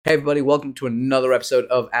Hey everybody, welcome to another episode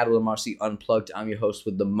of Adel and Marcy Unplugged. I'm your host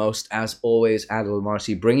with the most, as always, Adel and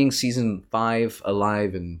Marcy, bringing season 5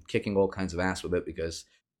 alive and kicking all kinds of ass with it because,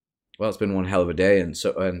 well, it's been one hell of a day and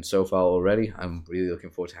so far already. I'm really looking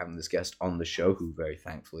forward to having this guest on the show who very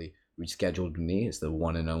thankfully rescheduled me. It's the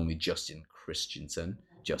one and only Justin Christensen.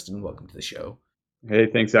 Justin, welcome to the show. Hey,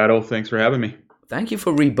 thanks, Adol. Thanks for having me. Thank you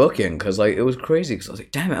for rebooking because it was crazy because I was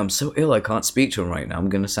like, damn it, I'm so ill I can't speak to him right now. I'm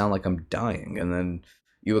gonna sound like I'm dying. And then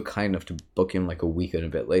you were kind enough to book him like a week and a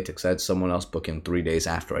bit later because I had someone else book him 3 days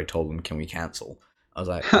after I told them, can we cancel? I was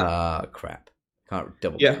like, crap, can't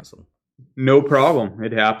double Yeah, cancel. no problem.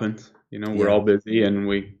 It happens. We're Yeah, all busy and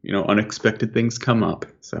unexpected things come up.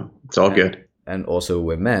 So it's all and good. and also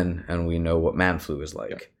we're men and we know what man flu is Yeah.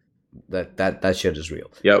 like. That shit is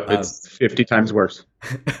real. Yep, Um, it's 50 times worse.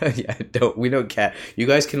 yeah, we don't care. You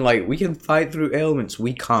guys can we can fight through ailments.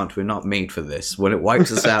 We can't. We're not made for this. When it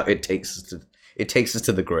wipes us out, it takes us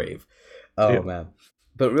to the grave. Oh Yeah. man.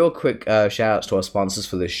 But real quick, shout outs to our sponsors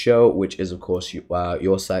for this show, which is of course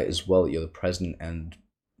your site as well. You're the president and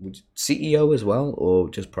CEO as well, or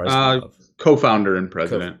just president Uh, of Co-founder and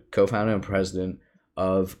president. co-founder and president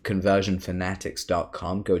of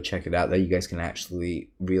conversionfanatics.com. Go check it out there. You guys can actually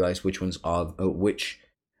realize which ones are which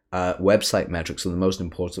website metrics are the most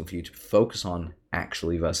important for you to focus on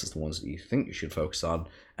actually versus the ones that you think you should focus on,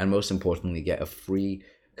 and most importantly get a free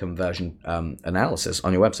conversion analysis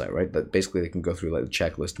on your website, right? That basically they can go through like the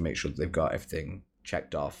checklist to make sure that they've got everything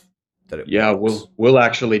checked off, that it Yeah, works. we'll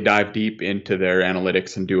actually dive deep into their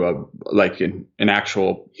analytics and do an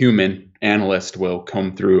actual human analyst will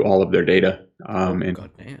come through all of their data Oh and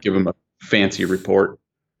god damn. give them a fancy report.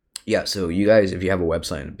 Yeah, so you guys, if you have a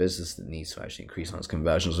website and a business that needs to actually increase on its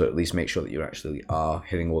conversions, or at least make sure that you actually are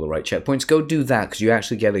hitting all the right checkpoints, go do that because you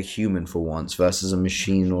actually get a human for once versus a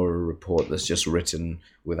machine or a report that's just written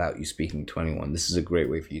without you speaking to anyone. This is a great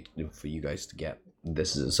way for you guys to get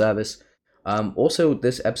this as a service. Also,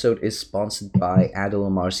 this episode is sponsored by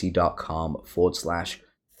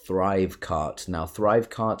adelamarcy.com/ThriveCart. Now,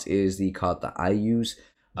 ThriveCart is the cart that I use.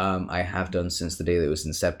 I have done since the day that it was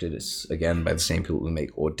incepted. It's again by the same people who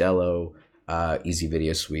make Ordello, Easy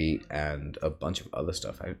Video Suite, and a bunch of other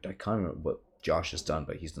stuff. I can't remember what Josh has done,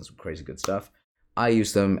 but he's done some crazy good stuff. I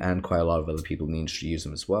use them, and quite a lot of other people in the industry use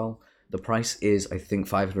them as well. The price is, I think,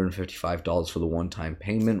 $555 for the one-time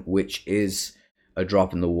payment, which is a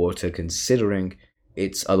drop in the water considering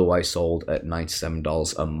it's otherwise sold at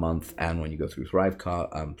 $97 a month. And when you go through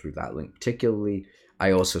ThriveCart, through that link particularly,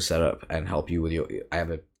 I also set up and help you with your. I have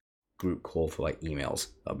a group call for like emails.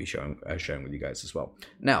 I'll be sharing with you guys as well.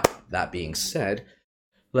 Now that being said,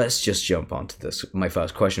 let's just jump onto this. My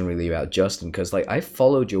first question really about Justin because I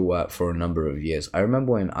followed your work for a number of years. I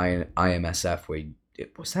remember when IMSF where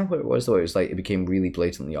it was that what it was though. It was it became really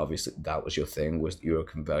blatantly obvious that was your thing. Was you're a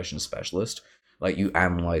conversion specialist? Like you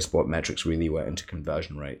analyzed what metrics really went into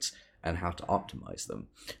conversion rates and how to optimize them.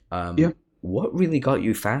 Yeah. What really got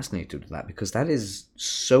you fascinated with that? Because that is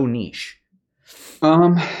so niche.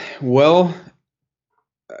 Um, well,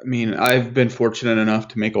 I mean, I've been fortunate enough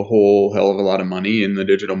to make a whole hell of a lot of money in the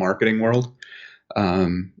digital marketing world.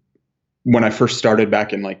 Um, when I first started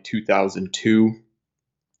back in like 2002,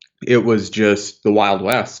 it was just the Wild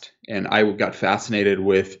West. And I got fascinated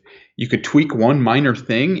with you could tweak one minor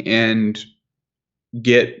thing and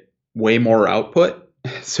get way more output.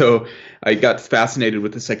 So I got fascinated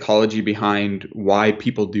with the psychology behind why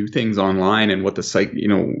people do things online and what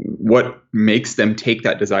what makes them take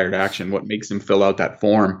that desired action, what makes them fill out that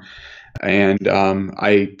form. And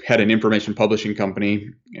I had an information publishing company,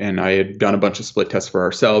 and I had done a bunch of split tests for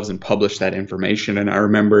ourselves and published that information. And I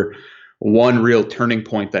remember one real turning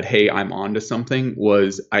point that, hey, I'm onto something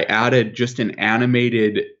was I added just an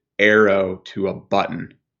animated arrow to a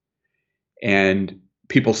button, and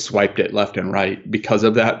people swiped it left and right because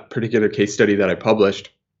of that particular case study that I published.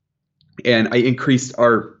 And I increased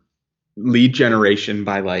our lead generation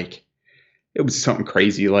by it was something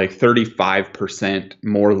crazy, like 35%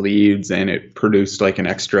 more leads, and it produced like an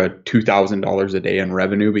extra $2,000 a day in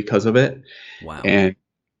revenue because of it. Wow. And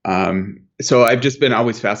so I've just been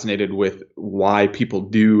always fascinated with why people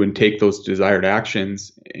do and take those desired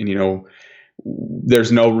actions. And,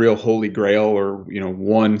 there's no real holy grail or,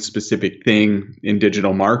 one specific thing in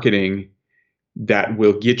digital marketing that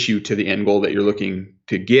will get you to the end goal that you're looking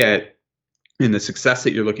to get and the success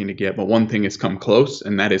that you're looking to get. But one thing has come close,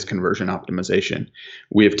 and that is conversion optimization.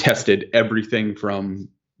 We have tested everything from,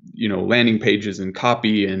 landing pages and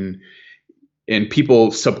copy, and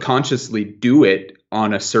people subconsciously do it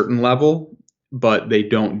on a certain level, but they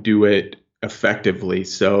don't do it effectively.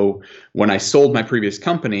 So when I sold my previous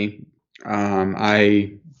company,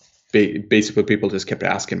 I basically people just kept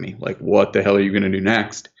asking me, like, what the hell are you going to do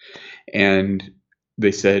next? And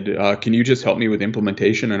they said, can you just help me with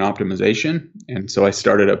implementation and optimization? And so I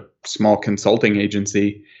started a small consulting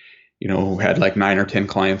agency, had like 9 or 10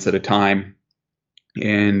 clients at a time.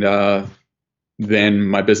 And then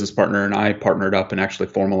my business partner and I partnered up and actually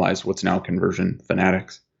formalized what's now Conversion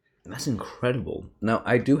Fanatics. That's incredible. Now,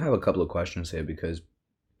 I do have a couple of questions here because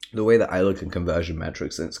the way that I look at conversion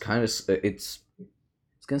metrics, and it's going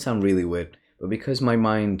to sound really weird, but because my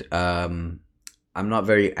mind, I'm not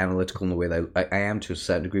very analytical in the way that I am to a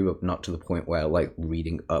certain degree, but not to the point where I like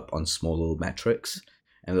reading up on small little metrics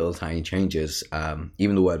and little tiny changes.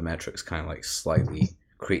 Even the word metrics kind of like slightly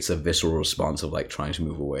creates a visceral response of like trying to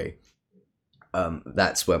move away.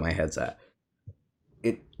 That's where my head's at.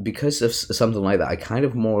 Because of something like that, I kind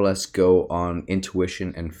of more or less go on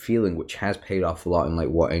intuition and feeling, which has paid off a lot in like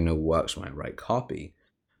what I know works when I write copy.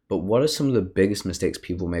 But what are some of the biggest mistakes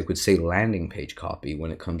people make with, say, landing page copy when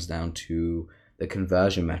it comes down to the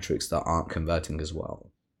conversion metrics that aren't converting as well?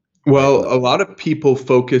 Well, a lot of people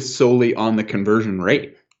focus solely on the conversion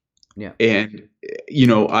rate. Yeah. And,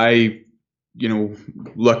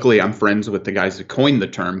 luckily I'm friends with the guys that coined the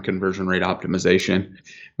term conversion rate optimization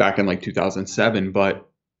back in like 2007. But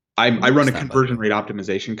I run a conversion rate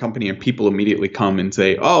optimization company, and people immediately come and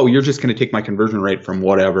say, oh, you're just going to take my conversion rate from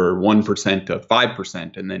whatever, 1% to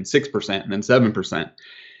 5%, and then 6%, and then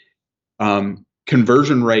 7%.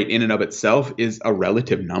 Conversion rate in and of itself is a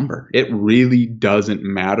relative number. It really doesn't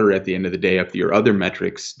matter at the end of the day if your other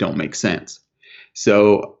metrics don't make sense.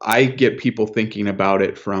 So I get people thinking about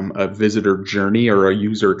it from a visitor journey or a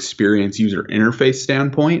user experience, user interface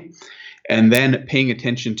standpoint, and then paying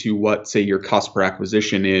attention to what, say, your cost per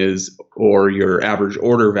acquisition is, or your average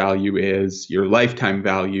order value is, your lifetime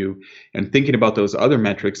value, and thinking about those other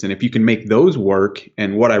metrics. And if you can make those work,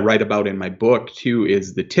 and what I write about in my book too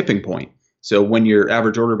is the tipping point. So when your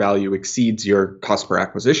average order value exceeds your cost per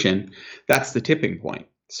acquisition, that's the tipping point.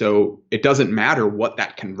 So it doesn't matter what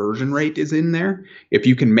that conversion rate is in there. If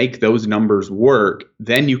you can make those numbers work,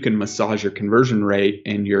 then you can massage your conversion rate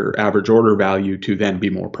and your average order value to then be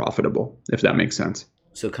more profitable, if that makes sense.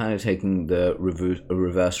 So kind of taking the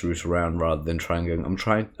reverse route around rather than I'm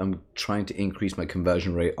trying to increase my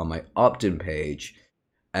conversion rate on my opt-in page,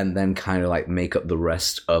 and then kind of like make up the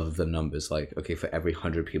rest of the numbers. Like, okay, for every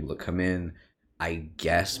 100 people that come in, I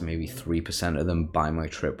guess maybe 3% of them buy my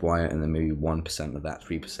tripwire, and then maybe 1% of that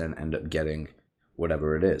 3% end up getting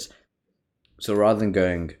whatever it is. So rather than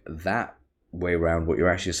going that way around, what you're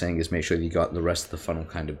actually saying is make sure that you got the rest of the funnel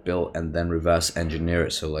kind of built, and then reverse engineer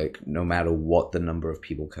it. So like no matter what the number of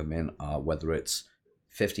people come in are, whether it's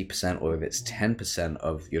 50% or if it's 10%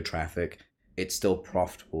 of your traffic, it's still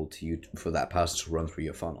profitable to you for that person to run through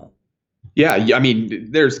your funnel. Yeah, I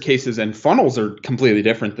mean, there's cases, and funnels are completely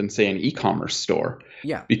different than, say, an e-commerce store.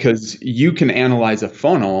 Yeah. Because you can analyze a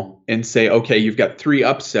funnel and say, okay, you've got 3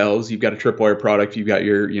 upsells, you've got a tripwire product, you've got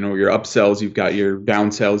your upsells, you've got your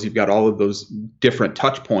downsells, you've got all of those different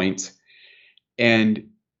touch points. And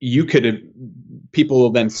people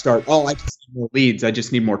will then start, oh, I just need more leads, I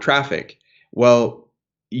just need more traffic. Well,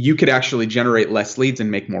 you could actually generate less leads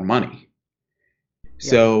and make more money.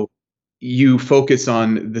 Yeah. So you focus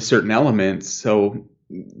on the certain elements. So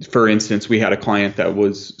for instance, we had a client that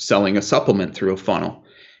was selling a supplement through a funnel,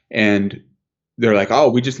 and they're like, oh,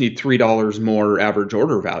 we just need $3 more average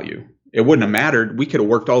order value. It wouldn't have mattered. We could have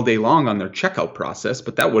worked all day long on their checkout process,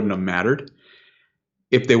 but that wouldn't have mattered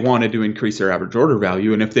if they wanted to increase their average order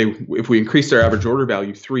value. And if we increased their average order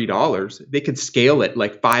value $3, they could scale it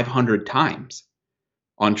like 500 times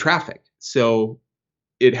on traffic. So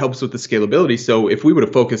it helps with the scalability. So if we would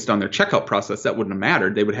have focused on their checkout process, that wouldn't have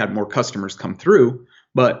mattered. They would have had more customers come through,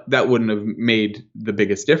 but that wouldn't have made the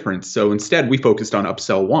biggest difference. So instead, we focused on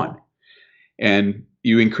upsell 1. And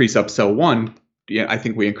you increase upsell 1, I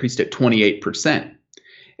think we increased it 28%.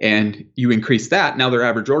 And you increase that, now their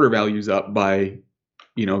average order value is up by,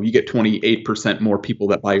 you get 28% more people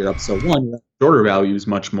that buy your upsell 1, your order value is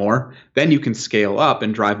much more. Then you can scale up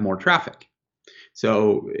and drive more traffic.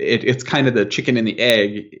 So it's kind of the chicken and the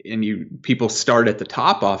egg, and people start at the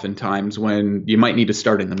top oftentimes when you might need to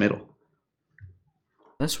start in the middle.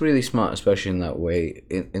 That's really smart, especially in that way,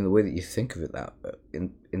 in the way that you think of it.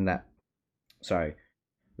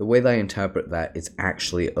 The way that I interpret that, it's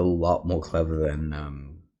actually a lot more clever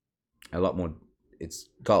than it's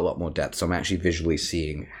got a lot more depth. So I'm actually visually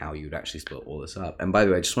seeing how you'd actually split all this up. And by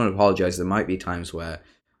the way, I just want to apologize. There might be times where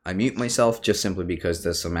I mute myself just simply because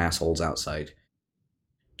there's some assholes outside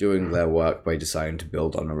doing their work by deciding to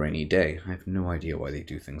build on a rainy day. I have no idea why they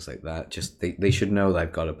do things like that. Just they should know that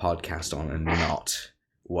I've got a podcast on and not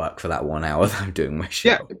work for that 1 hour that I'm doing my show.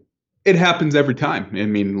 Yeah, It happens every time. I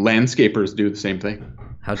mean, landscapers do the same thing.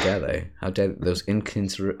 How dare they? How dare those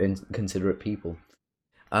inconsiderate people?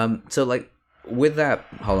 So like with that,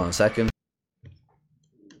 hold on a second.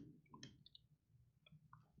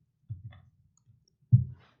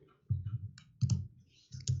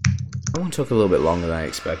 That one took a little bit longer than I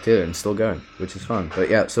expected and still going, which is fun. But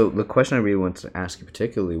yeah, so the question I really wanted to ask you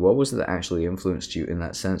particularly, what was it that actually influenced you in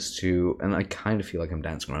that sense to, and I kind of feel like I'm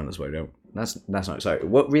dancing around this way, don't, that's not, sorry,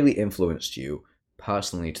 what really influenced you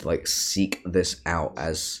personally to like seek this out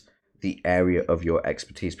as the area of your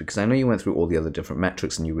expertise? Because I know you went through all the other different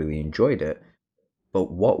metrics and you really enjoyed it,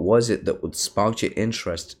 but what was it that would spark your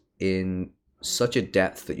interest in such a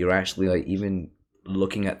depth that you're actually like even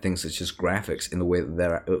looking at things such as graphics in the way that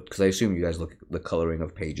they're, because I assume you guys look at the coloring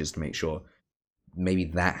of pages to make sure maybe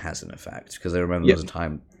that has an effect, because I remember there was a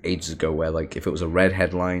time ages ago where like if it was a red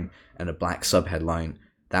headline and a black sub headline,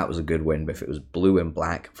 that was a good win, but if it was blue and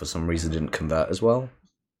black for some reason it didn't convert as well.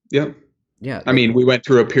 Yeah. Yeah, I mean, we went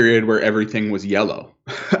through a period where everything was yellow.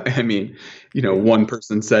 I mean, one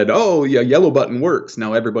person said, "Oh, yeah, yellow button works."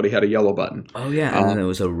 Now everybody had a yellow button. oh yeah, and then there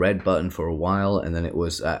was a red button for a while, and then it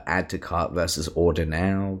was add to cart versus order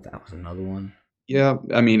now. That was another one. Yeah,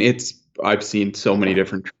 I mean, I've seen so many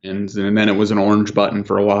different trends, and then it was an orange button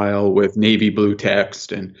for a while with navy blue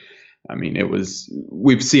text, and I mean,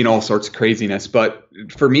 we've seen all sorts of craziness. But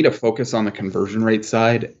for me to focus on the conversion rate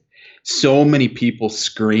side, so many people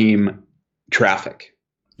scream traffic.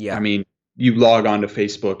 Yeah, I mean, you log on to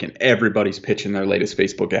Facebook and everybody's pitching their latest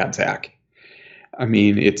Facebook ads hack. I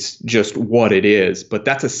mean, it's just what it is, but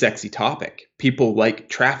that's a sexy topic. People like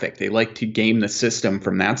traffic. They like to game the system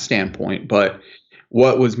from that standpoint. But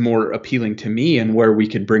what was more appealing to me and where we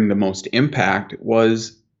could bring the most impact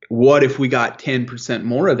was, what if we got 10%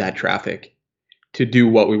 more of that traffic to do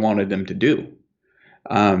what we wanted them to do,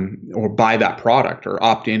 or buy that product or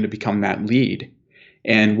opt in to become that lead?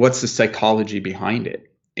 And what's the psychology behind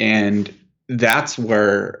it? And that's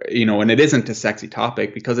where, and it isn't a sexy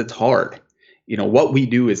topic because it's hard. What we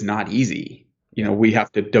do is not easy. We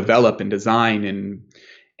have to develop and design and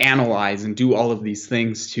analyze and do all of these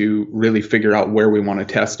things to really figure out where we want to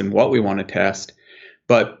test and what we want to test.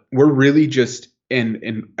 But we're really just,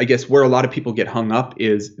 and I guess where a lot of people get hung up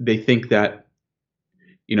is they think that,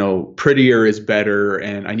 prettier is better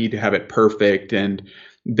and I need to have it perfect. And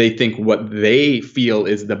they think what they feel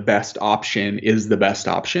is the best option is the best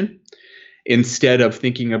option, instead of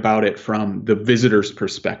thinking about it from the visitor's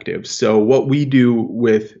perspective. So what we do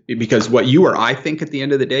because what you or I think at the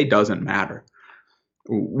end of the day doesn't matter.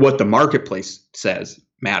 What the marketplace says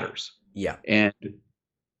matters. yeah, And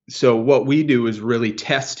so what we do is really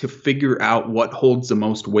test to figure out what holds the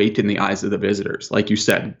most weight in the eyes of the visitors. Like you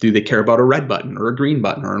said, do they care about a red button or a green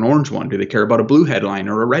button or an orange one? Do they care about a blue headline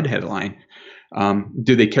or a red headline?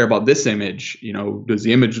 Do they care about this image? Does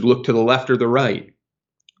the image look to the left or the right?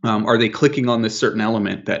 Are they clicking on this certain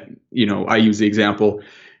element that, I use the example,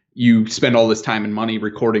 you spend all this time and money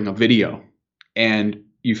recording a video and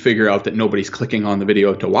you figure out that nobody's clicking on the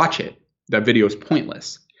video to watch it. That video is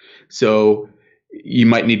pointless. So you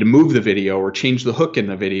might need to move the video or change the hook in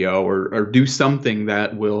the video or do something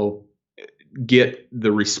that will get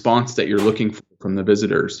the response that you're looking for from the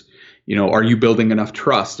visitors. Are you building enough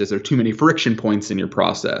trust? Is there too many friction points in your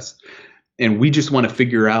process? And we just want to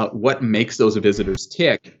figure out what makes those visitors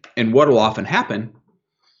tick. And what will often happen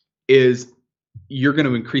is you're going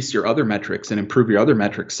to increase your other metrics and improve your other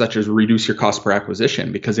metrics, such as reduce your cost per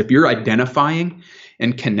acquisition. Because if you're identifying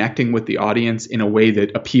and connecting with the audience in a way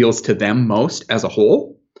that appeals to them most as a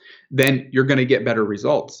whole, then you're going to get better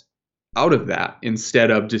results out of that,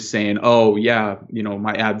 instead of just saying, oh yeah,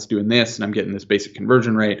 my ad's doing this and I'm getting this basic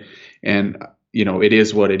conversion rate and it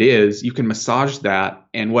is what it is. You can massage that.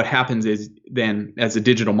 And what happens is then as the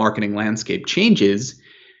digital marketing landscape changes,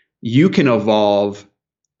 you can evolve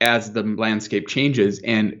as the landscape changes.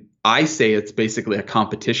 And I say it's basically a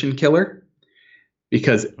competition killer,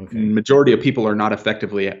 because majority of people are not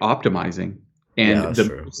effectively optimizing. And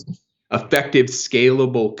the most effective,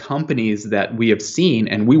 scalable companies that we have seen,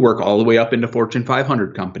 and we work all the way up into Fortune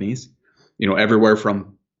 500 companies, everywhere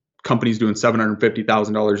from companies doing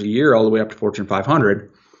 $750,000 a year all the way up to Fortune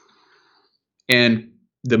 500. And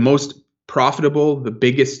the most profitable, the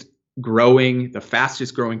biggest growing, the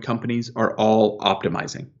fastest growing companies are all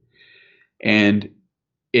optimizing. And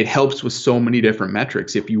it helps with so many different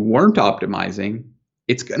metrics. If you weren't optimizing,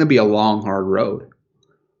 it's going to be a long, hard road.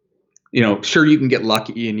 Sure, you can get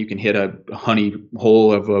lucky and you can hit a honey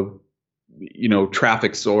hole of a,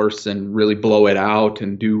 traffic source and really blow it out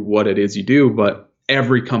and do what it is you do. But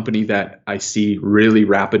every company that I see really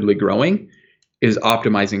rapidly growing is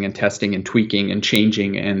optimizing and testing and tweaking and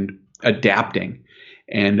changing and adapting.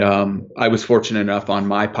 And I was fortunate enough on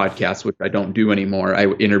my podcast, which I don't do anymore.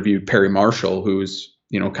 I interviewed Perry Marshall, who's,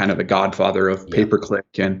 kind of the godfather of Yeah. pay-per-click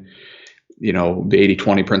and, the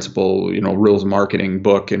 80/20 principle, rules of marketing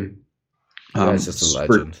book. And That's just a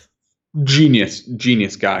legend.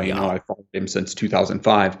 genius guy. Yeah. I've followed him since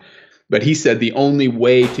 2005. But he said the only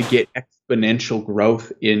way to get exponential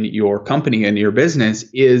growth in your company and your business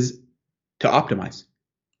is to optimize.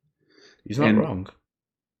 He's not wrong.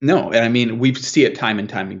 No, and I mean, we see it time and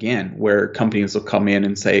time again where companies will come in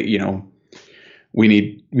and say, we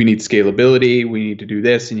need scalability, we need to do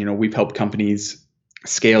this, and we've helped companies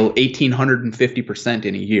scale 1,850%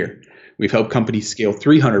 in a year. We've helped companies scale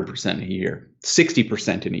 300% in a year,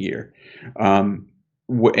 60% in a year,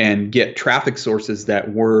 and get traffic sources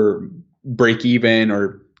that were break even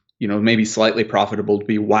or maybe slightly profitable to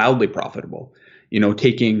be wildly profitable.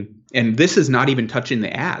 And this is not even touching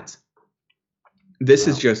the ads. This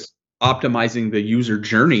is just optimizing the user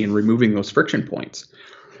journey and removing those friction points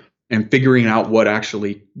and figuring out what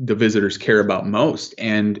actually the visitors care about most.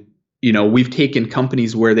 And, we've taken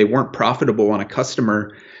companies where they weren't profitable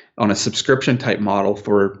on a subscription type model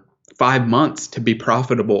for 5 months to be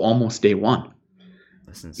profitable almost day one.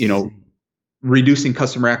 That's insane. Reducing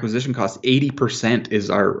customer acquisition costs 80%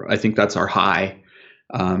 is I think that's our high.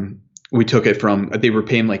 We took it from, they were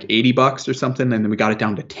paying like $80 or something, and then we got it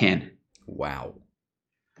down to 10. Wow.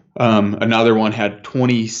 Another one had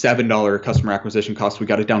 $27 customer acquisition costs. We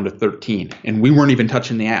got it down to 13, and we weren't even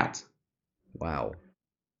touching the ads. Wow.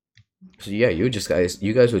 So yeah, you guys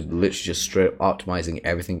were literally just straight optimizing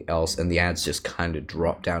everything else, and the ads just kind of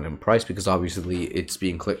drop down in price because obviously it's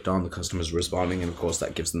being clicked on, the customer's responding, and of course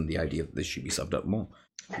that gives them the idea that they should be subbed up more.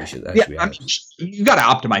 They should actually you got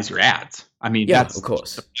to optimize your ads. I mean, that's of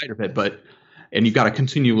course a part of it, and you've got to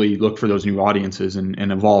continually look for those new audiences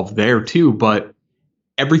and evolve there too. But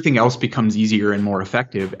everything else becomes easier and more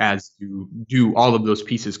effective as you do all of those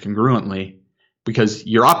pieces congruently, because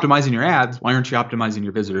you're optimizing your ads. Why aren't you optimizing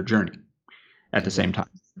your visitor journey at the same time?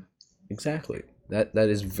 Exactly. That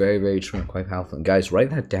is very, very true and quite powerful. And guys,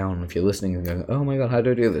 write that down if you're listening and going, oh my god, how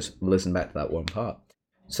do I do this? Listen back to that one part.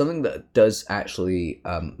 Something that does actually,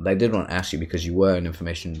 that I did want to ask you, because you were in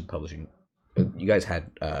information publishing, you guys had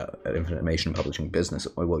an information publishing business,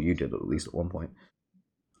 or well, you did at least at one point.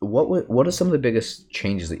 What are some of the biggest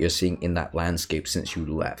changes that you're seeing in that landscape since you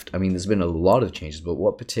left? I mean, there's been a lot of changes, but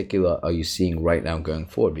what particular are you seeing right now going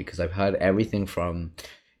forward? Because I've heard everything from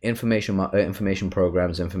information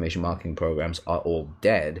programs, information marketing programs are all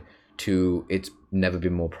dead, to it's never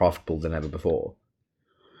been more profitable than ever before.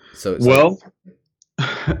 So it's it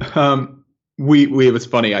was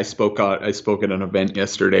funny. I spoke at an event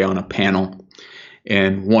yesterday on a panel,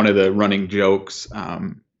 and one of the running jokes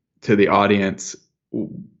to the audience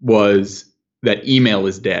was that email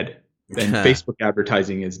is dead and Facebook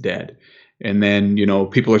advertising is dead. And then,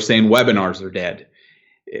 people are saying webinars are dead.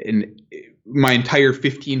 And my entire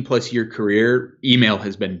 15 plus year career, email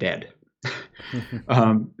has been dead.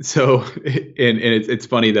 So it's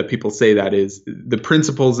funny that people say that. Is the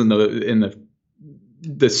principles and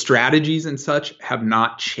the strategies and such have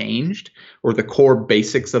not changed, or the core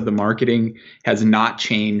basics of the marketing has not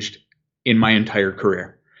changed in my entire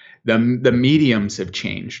career. The mediums have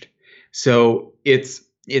changed. So it's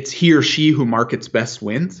he or she who markets best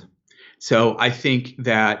wins. So I think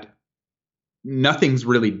that nothing's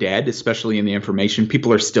really dead, especially in the information.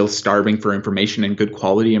 People are still starving for information and good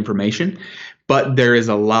quality information. But there is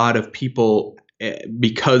a lot of people,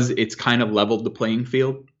 because it's kind of leveled the playing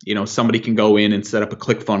field. Somebody can go in and set up a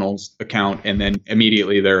ClickFunnels account, and then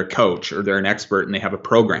immediately they're a coach or they're an expert and they have a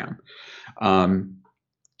program. And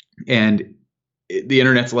the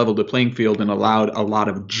internet's leveled the playing field and allowed a lot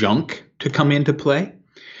of junk to come into play.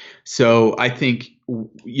 So I think,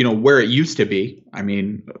 where it used to be, I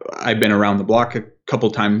mean, I've been around the block a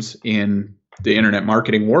couple times in the internet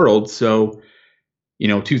marketing world. So,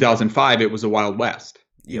 2005, it was a Wild West.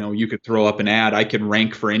 You could throw up an ad. I could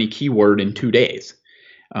rank for any keyword in 2 days.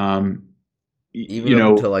 Even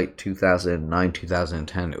up until like 2009,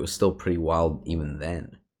 2010, it was still pretty wild even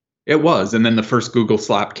then. It was. And then the first Google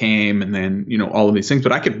slap came, and then, all of these things.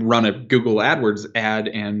 But I could run a Google AdWords ad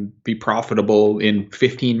and be profitable in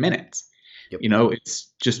 15 minutes. Yep.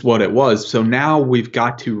 It's just what it was. So now we've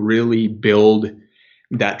got to really build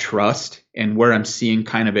that trust, and where I'm seeing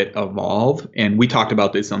kind of it evolve. And we talked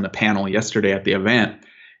about this on the panel yesterday at the event,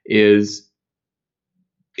 is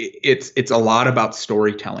it's a lot about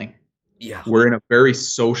storytelling. Yeah. We're in a very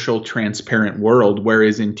social, transparent world,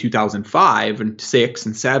 whereas in 2005 and 6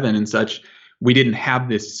 and 7 and such, we didn't have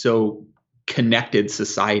this so connected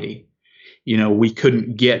society. We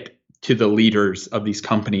couldn't get to the leaders of these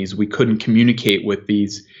companies. We couldn't communicate with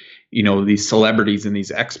these, these celebrities and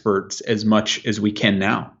these experts as much as we can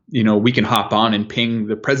now. We can hop on and ping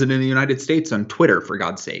the president of the United States on Twitter, for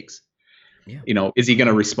God's sakes. Yeah. Is he going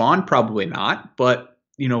to respond? Probably not. But,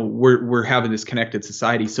 we're having this connected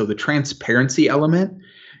society. So the transparency element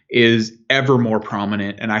is ever more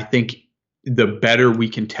prominent. And I think the better we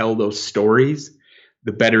can tell those stories,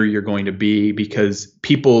 the better you're going to be, because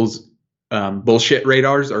people's bullshit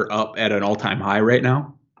radars are up at an all-time high right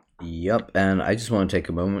now. Yep, and I just want to take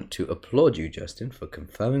a moment to applaud you, Justin, for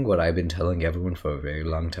confirming what I've been telling everyone for a very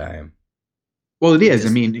long time. Well, it is.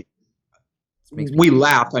 We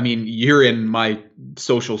laugh. You're in my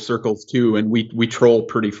social circles too, and we troll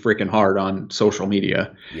pretty freaking hard on social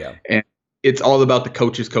media. Yeah. And it's all about the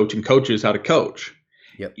coaches coaching coaches how to coach.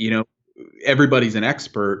 Yep. Everybody's an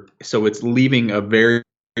expert, so it's leaving a very,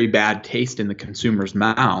 very bad taste in the consumer's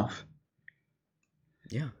mouth.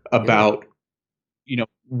 Yeah. About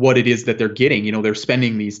what it is that they're getting. They're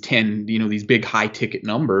spending these these big high ticket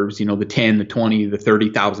numbers, the $10, the $20, the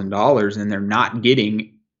 $30,000, and they're not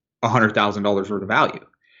getting $100,000 worth of value.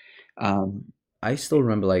 I still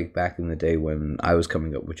remember back in the day when I was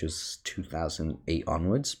coming up, which was 2008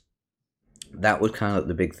 onwards. That was kind of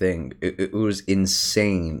the big thing. It was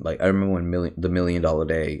insane. I remember when the $1 Million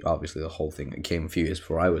Day, obviously the whole thing, it came a few years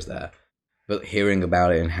before I was there. But hearing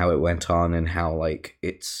about it and how it went on and how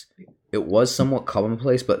it was somewhat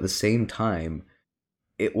commonplace, but at the same time,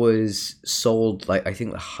 it was sold I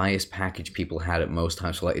think the highest package people had at most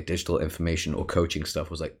times for digital information or coaching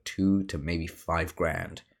stuff was $2,000 to maybe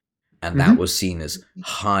 $5,000, and that was seen as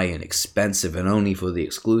high and expensive and only for the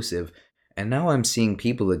exclusive. And now I'm seeing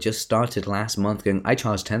people that just started last month going, I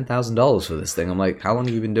charged $10,000 for this thing. I'm like, how long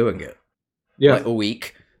have you been doing it? Yeah, a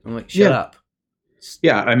week. I'm like, shut up.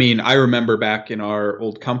 Yeah, I remember back in our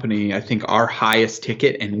old company, I think our highest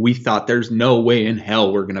ticket, and we thought there's no way in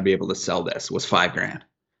hell we're going to be able to sell this, was $5,000.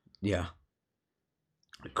 Yeah.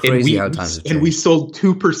 Crazy how times have changed. And we sold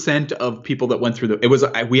 2% of people that went through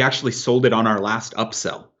we actually sold it on our last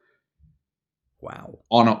upsell. Wow.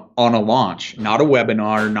 On a launch, not a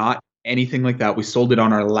webinar, not anything like that. We sold it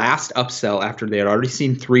on our last upsell after they had already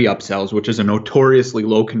seen 3 upsells, which is a notoriously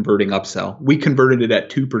low converting upsell. We converted it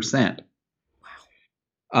at 2%.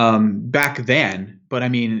 Back then. But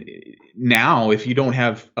now if you don't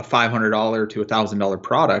have a $500 to $1,000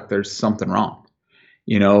 product, there's something wrong.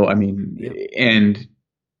 And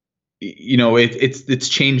it's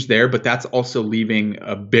changed there, but that's also leaving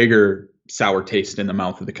a bigger sour taste in the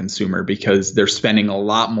mouth of the consumer because they're spending a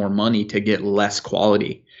lot more money to get less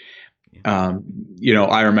quality.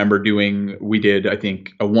 I remember we did, I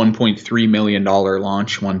think, a $1.3 million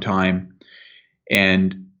launch one time,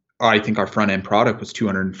 and I think our front end product was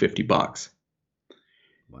 $250.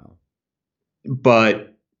 Wow.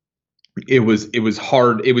 But it was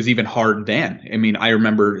hard. It was even hard then. I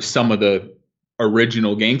remember some of the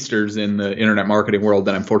original gangsters in the internet marketing world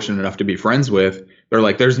that I'm fortunate enough to be friends with. They're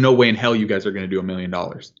like, there's no way in hell you guys are going to do $1 million.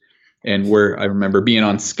 And I remember being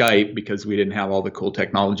on Skype because we didn't have all the cool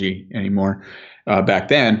technology anymore back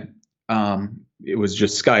then. It was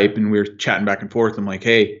just Skype, and we were chatting back and forth. I'm like,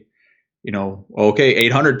 hey, okay,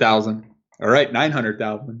 800,000. All right,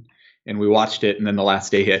 900,000. And we watched it, and then the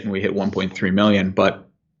last day hit, and we hit 1.3 million. But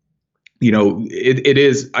it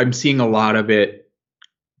is. I'm seeing a lot of it,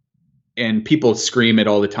 and people scream it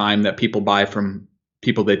all the time that people buy from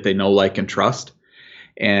people that they know, like, and trust.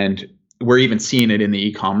 And we're even seeing it in the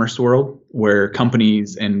e-commerce world, where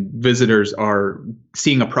companies and visitors are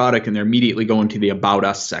seeing a product and they're immediately going to the About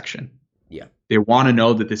Us section. Yeah. They want to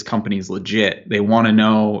know that this company is legit. They want to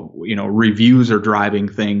know, reviews are driving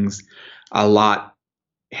things a lot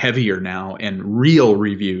heavier now, and real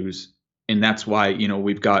reviews. And that's why,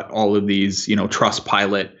 we've got all of these,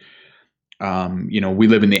 Trustpilot. We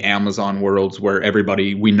live in the Amazon worlds where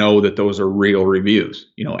we know that those are real reviews.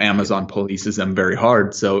 Amazon polices them very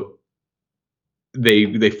hard. So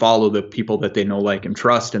they follow the people that they know, like, and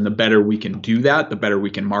trust. And the better we can do that, the better we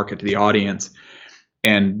can market to the audience,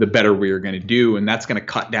 and the better we are going to do. And that's going to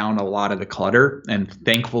cut down a lot of the clutter. And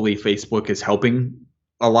thankfully, Facebook is helping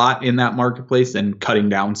a lot in that marketplace and cutting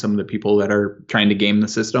down some of the people that are trying to game the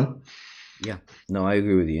system. Yeah, no, I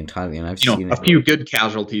agree with you entirely. And I've seen a few good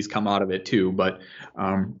casualties come out of it too. But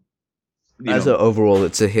overall,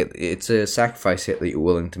 it's a hit. It's a sacrifice hit that you're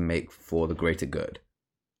willing to make for the greater good.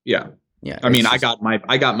 Yeah. Yeah. I got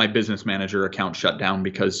my business manager account shut down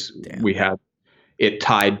because we had it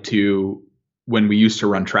tied to, when we used to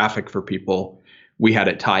run traffic for people, we had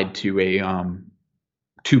it tied to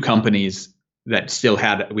 2 companies that still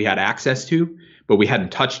we had access to, but we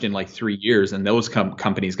hadn't touched in like 3 years, and those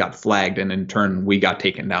companies got flagged, and in turn we got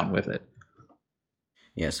taken down with it.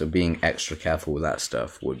 Yeah, so being extra careful with that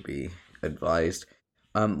stuff would be advised.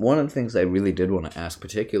 One of the things I really did want to ask,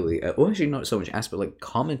 particularly, or actually not so much ask, but like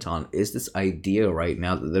comment on, is this idea right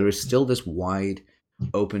now that there is still this wide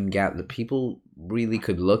open gap that people really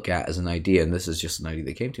could look at as an idea, and this is just an idea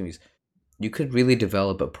that came to me, is you could really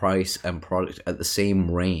develop a price and product at the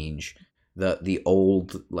same range that the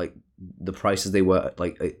old, like the prices they were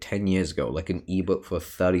like 10 years ago, like an ebook for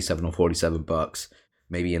 37 or 47 bucks,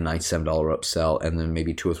 maybe a $97 upsell, and then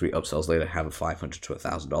maybe 2 or 3 upsells later have a $500 to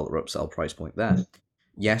 $1,000 upsell price point there.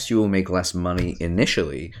 Yes, you will make less money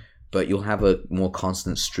initially, but you'll have a more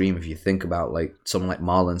constant stream. If you think about like someone like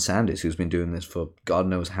Marlon Sanders, who's been doing this for God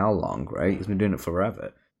knows how long, right? He's been doing it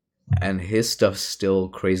forever. And his stuff still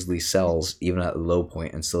crazily sells even at a low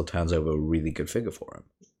point and still turns over a really good figure for him.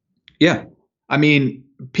 Yeah. I mean,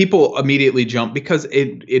 people immediately jump because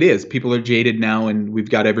it is. People are jaded now, and we've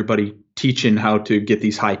got everybody teaching how to get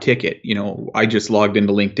these high ticket. You know, I just logged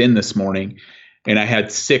into LinkedIn this morning and I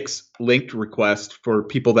had 6 linked requests for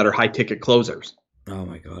people that are high ticket closers. Oh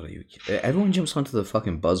my God, everyone jumps onto the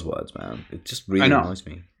fucking buzzwords, man. It just really annoys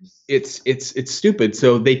me. It's stupid.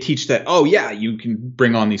 So they teach that, oh yeah, you can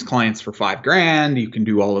bring on these clients for $5,000. You can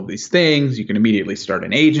do all of these things. You can immediately start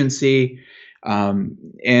an agency.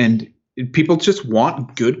 And people just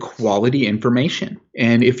want good quality information.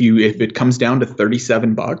 And if it comes down to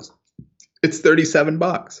 $37, it's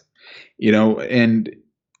 $37, you know, and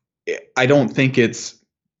I don't think it's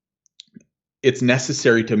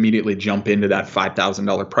necessary to immediately jump into that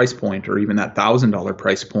 $5,000 price point or even that $1,000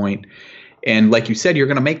 price point. And like you said, you're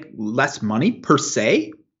going to make less money per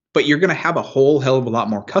se, but you're going to have a whole hell of a lot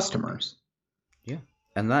more customers. Yeah.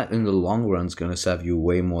 And that in the long run is going to serve you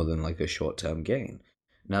way more than like a short-term gain.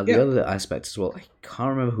 Now, the other aspect as well, I can't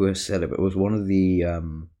remember who said it, but it was one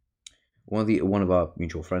of our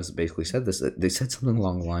mutual friends that basically said this. They said something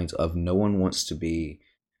along the lines of, no one wants to be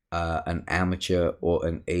an amateur or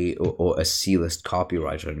a C-list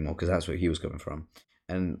copywriter anymore, because that's where he was coming from.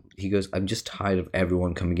 And he goes, I'm just tired of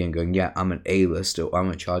everyone coming in going, yeah, I'm an A-list, or I'm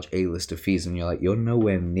going to charge A-list of fees. And you're like, you're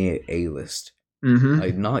nowhere near A-list. Mm-hmm.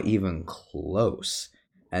 Like, not even close.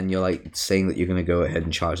 And you're like saying that you're going to go ahead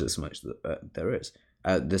and charge this much there is.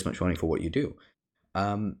 This much money for what you do.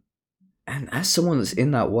 And as someone that's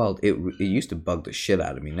in that world, it used to bug the shit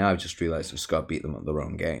out of me. Now I've just realized I've just got to beat them at their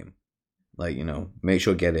own game. Like, you know, make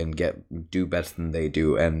sure do better than they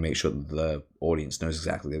do, and make sure that the audience knows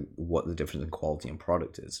exactly what the difference in quality and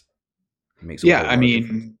product is. I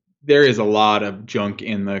mean, there is a lot of junk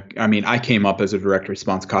I came up as a direct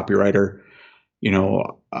response copywriter. You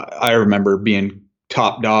know, I remember being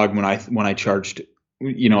top dog when I charged,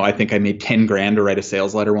 you know, I think I made $10,000 to write a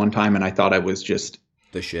sales letter one time, and I thought I was just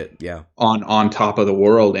the shit, yeah, on top of the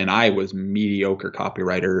world, and I was mediocre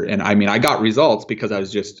copywriter. And I mean, I got results because I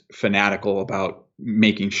was just fanatical about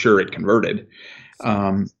making sure it converted.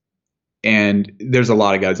 And there's a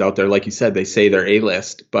lot of guys out there, like you said, they say they're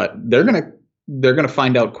A-list, but they're gonna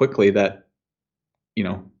find out quickly that, you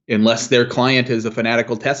know, unless their client is a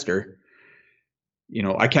fanatical tester, you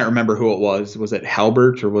know, I can't remember who it was. Was it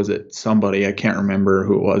Halbert or was it somebody? I can't remember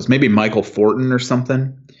who it was. Maybe Michael Fortin or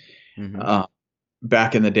something. Mm-hmm.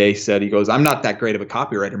 Back in the day said, he goes, I'm not that great of a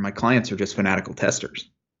copywriter. My clients are just fanatical testers.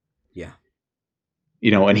 Yeah.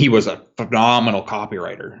 You know, and he was a phenomenal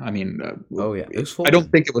copywriter. I mean, I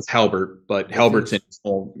don't think it was Halbert, but Halbert's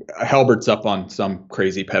up on some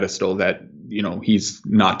crazy pedestal that, you know, he's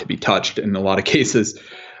not to be touched in a lot of cases.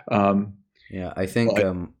 Yeah, I think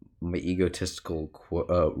my egotistical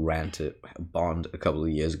rant at Bond a couple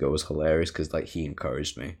of years ago was hilarious because like he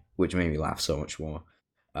encouraged me, which made me laugh so much more.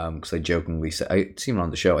 Because I jokingly said, I seen him on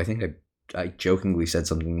the show, I think I jokingly said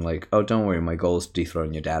something like, oh, don't worry, my goal is to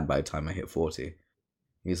dethrone your dad by the time I hit 40.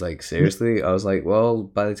 He's like, seriously? I was like, well,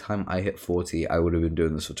 by the time I hit 40, I would have been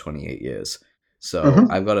doing this for 28 years. So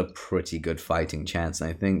I've got a pretty good fighting chance. And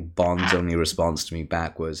I think Bond's only response to me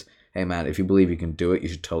back was, hey man, if you believe you can do it, you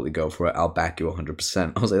should totally go for it. I'll back you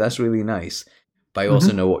 100%. I was like, that's really nice. But I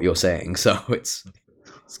also know what you're saying. So it's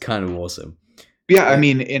kind of awesome. Yeah, I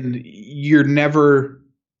mean, and you're never...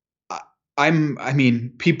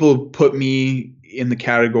 people put me in the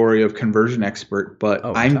category of conversion expert, but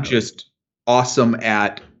I'm just awesome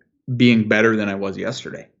at being better than I was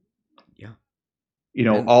yesterday. Yeah. You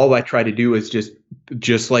know, all I try to do is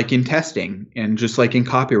just like in testing and just like in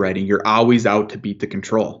copywriting, you're always out to beat the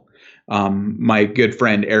control. My good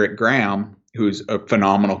friend, Eric Graham, who's a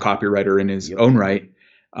phenomenal copywriter in his own right,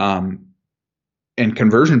 and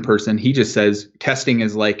conversion person, he just says testing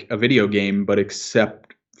is like a video game, but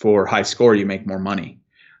except for high score, you make more money.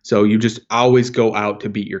 So you just always go out to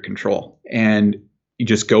beat your control, and you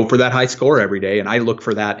just go for that high score every day. And I look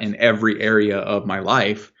for that in every area of my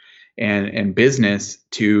life and business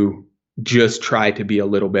to just try to be a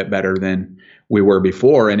little bit better than we were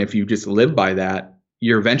before. And if you just live by that,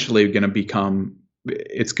 you're eventually going to become,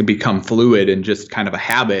 it's going to become fluid and just kind of a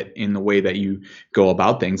habit in the way that you go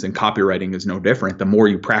about things. And copywriting is no different. The more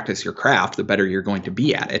you practice your craft, the better you're going to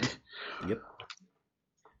be at it. Yep.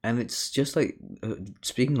 And it's just like,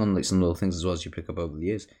 speaking on like some little things as well as you pick up over the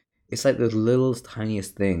years, it's like the little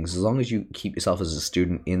tiniest things. As long as you keep yourself as a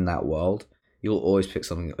student in that world, you'll always pick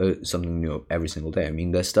something new up every single day. I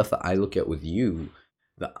mean, there's stuff that I look at with you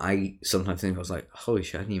that I sometimes think, I was like, holy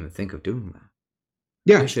shit, I didn't even think of doing that.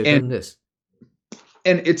 Yeah, I should have done this.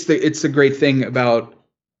 And it's the great thing about,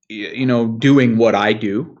 you know, doing what I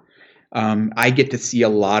do. I get to see a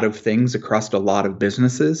lot of things across a lot of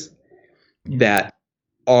businesses that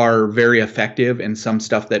are very effective, and some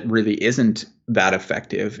stuff that really isn't that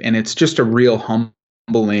effective. And it's just a real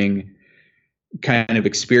humbling kind of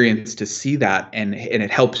experience to see that, and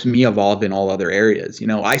it helps me evolve in all other areas. You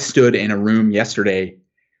know, I stood in a room yesterday,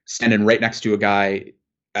 standing right next to a guy.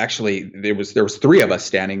 Actually, there was 3 of us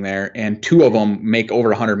standing there, and 2 of them make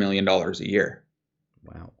over $100 million a year.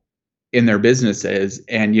 Wow. In their businesses.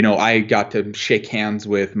 And, you know, I got to shake hands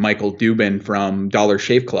with Michael Dubin from Dollar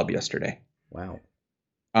Shave Club yesterday. Wow.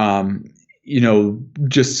 You know,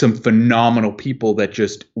 just some phenomenal people that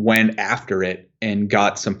just went after it and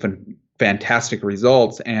got some fantastic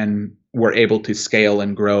results and were able to scale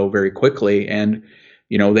and grow very quickly. And,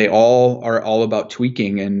 you know, they all are all about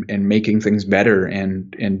tweaking and making things better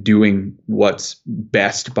and doing what's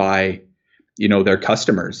best by, you know, their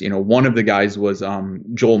customers. You know, one of the guys was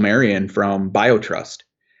Joel Marion from BioTrust.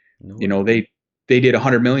 No. You know, they did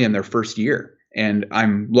 100 million their first year. And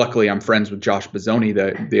I'm friends with Josh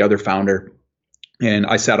Bazzoni, the other founder. And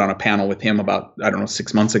I sat on a panel with him about,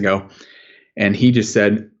 6 months ago. And he just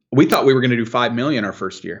said, we thought we were going to do 5 million our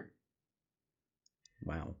first year.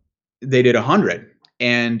 Wow. They did 100.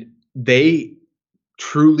 And they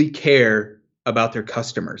truly care about their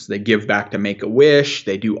customers. They give back to Make-A-Wish.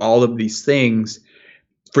 They do all of these things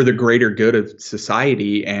for the greater good of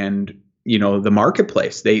society and, you know, the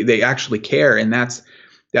marketplace. They actually care. And that's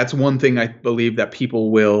one thing I believe that people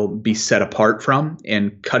will be set apart from,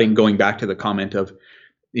 and going back to the comment of,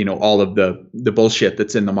 you know, all of the bullshit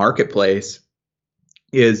that's in the marketplace,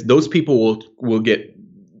 is those people will get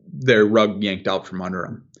their rug yanked out from under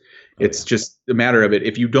them. It's just a matter of it.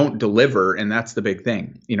 If you don't deliver, and that's the big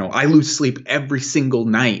thing. You know, I lose sleep every single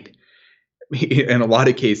night in a lot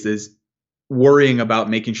of cases, worrying about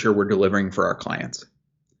making sure we're delivering for our clients.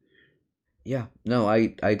 Yeah, no, I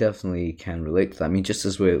definitely can relate to that. I mean, just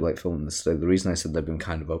as we're like filming this today, the reason I said they've been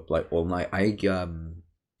kind of up like all night,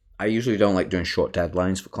 I usually don't like doing short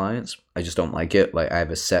deadlines for clients. I just don't like it. Like, I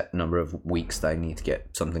have a set number of weeks that I need to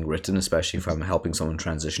get something written, especially if I'm helping someone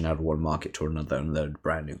transition out of one market to another and they're a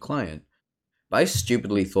brand new client. But I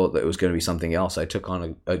stupidly thought that it was going to be something else. I took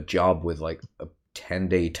on a job with like a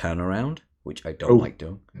 10-day turnaround, which I don't like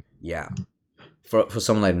doing. Yeah. For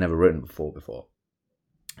someone I'd never written before.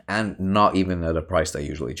 And not even at a price that I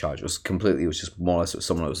usually charge. It was just more or less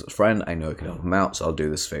someone who was a friend. I know I could help him out, so I'll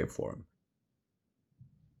do this favor for him.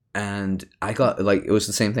 And I got, like, it was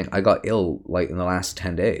the same thing. I got ill, like, in the last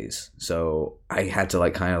 10 days. So I had to,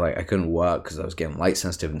 like, kind of, like, I couldn't work because I was getting light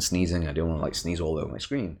sensitive and sneezing. I didn't want to, like, sneeze all over my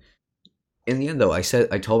screen. In the end, though, I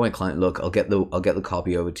told my client, look, I'll get the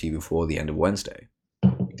copy over to you before the end of Wednesday.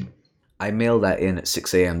 I mailed that in at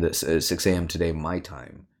 6 a.m. 6 a.m. today, my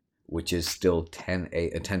time, which is still 10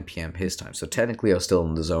 p.m. his time. So technically, I was still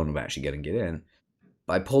in the zone of actually getting it in.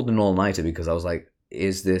 But I pulled an all-nighter because I was like,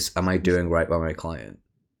 am I doing right by my client?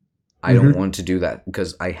 I don't want to do that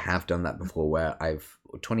because I have done that before where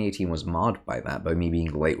 2018 was marred by that, by me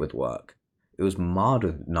being late with work. It was marred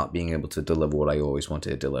with not being able to deliver what I always wanted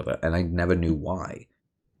to deliver, and I never knew why.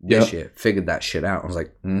 This year, figured that shit out. I was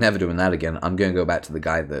like, never doing that again. I'm going to go back to the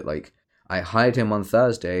guy that, like, I hired him on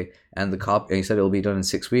Thursday, and he said it'll be done in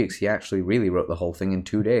 6 weeks. He actually really wrote the whole thing in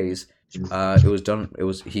 2 days. It was done.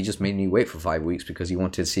 He just made me wait for 5 weeks because he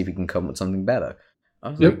wanted to see if he can come up with something better. I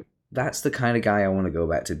was like, that's the kind of guy I want to go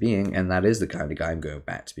back to being, and that is the kind of guy I'm going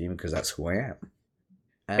back to being because that's who I am.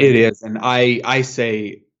 It is, and I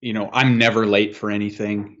say, you know, I'm never late for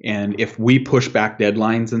anything, and if we push back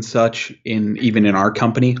deadlines and such, even in our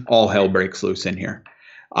company, all hell breaks loose in here.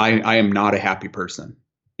 I am not a happy person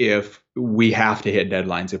if we have to hit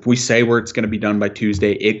deadlines. If we say it's going to be done by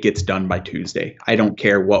Tuesday, it gets done by Tuesday. I don't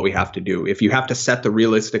care what we have to do. If you have to set the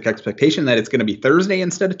realistic expectation that it's going to be Thursday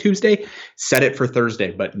instead of Tuesday, set it for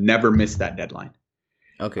Thursday, but never miss that deadline.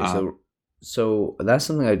 Okay, so that's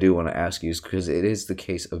something I do want to ask you, is because it is the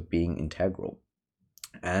case of being integral.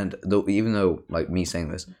 And though, even though, like me saying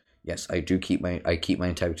this, yes, I keep my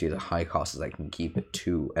integrity at a high cost as I can keep it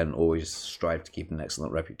to, and always strive to keep an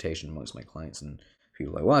excellent reputation amongst my clients and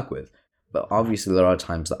people I work with. But obviously, there are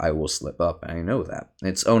times that I will slip up, and I know that. And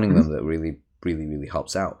it's owning them that really, really, really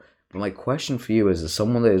helps out. But my question for you is, as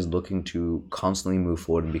someone that is looking to constantly move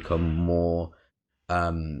forward and become more,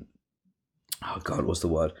 um, oh God, what's the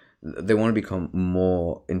word? They want to become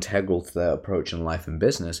more integral to their approach in life and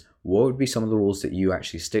business. What would be some of the rules that you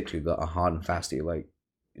actually stick to that are hard and fast that you like?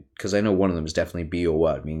 Because I know one of them is definitely be your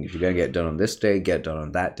word. I mean, if you're going to get it done on this day, get it done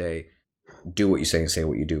on that day. Do what you say and say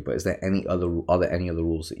what you do. But is there are there any other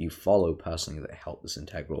rules that you follow personally that help this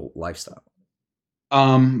integral lifestyle?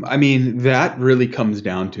 I mean, that really comes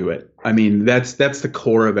down to it. I mean, that's the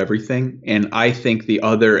core of everything. And I think the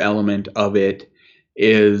other element of it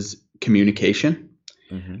is communication.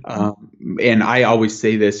 Mm-hmm. And I always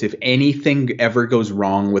say this, if anything ever goes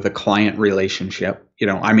wrong with a client relationship,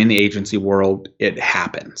 I'm in the agency world, it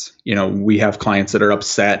happens. We have clients that are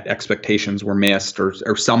upset, expectations were missed,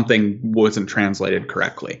 or something wasn't translated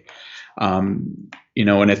correctly. And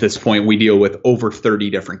at this point, we deal with over 30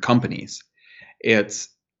 different companies. It's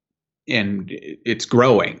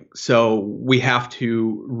growing. So we have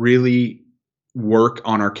to really work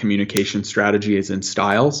on our communication strategies and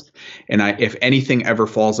styles. And if anything ever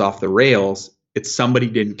falls off the rails, it's somebody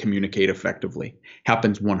didn't communicate effectively.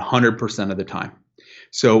 Happens 100% of the time.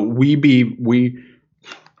 So we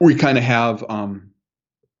kind of have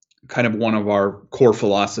kind of one of our core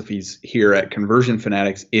philosophies here at Conversion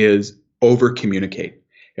Fanatics is over communicate.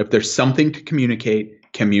 If there's something to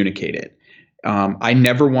communicate, communicate it. I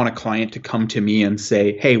never want a client to come to me and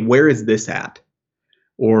say, hey, where is this at?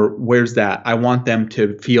 Or where's that? I want them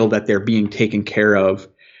to feel that they're being taken care of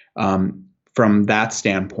from that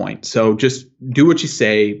standpoint. So just do what you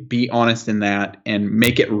say, be honest in that, and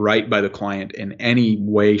make it right by the client in any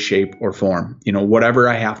way, shape, or form. Whatever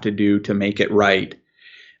I have to do to make it right,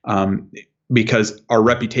 because our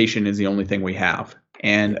reputation is the only thing we have.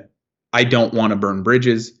 And I don't want to burn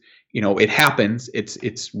bridges. It happens.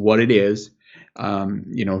 It's what it is.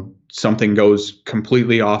 Something goes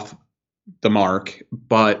completely off the mark,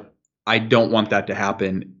 but I don't want that to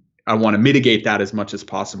happen. I want to mitigate that as much as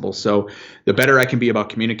possible. So the better I can be about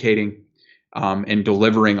communicating and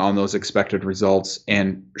delivering on those expected results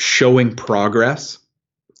and showing progress,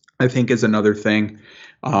 I think is another thing.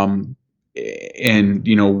 We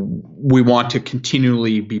want to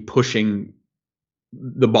continually be pushing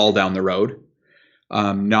the ball down the road,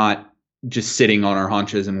 not just sitting on our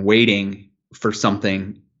haunches and waiting for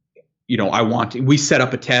something. We set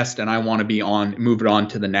up a test and I want to move it on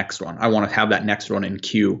to the next one. I want to have that next one in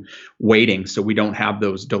queue waiting, so we don't have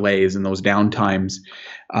those delays and those downtimes,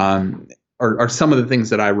 are some of the things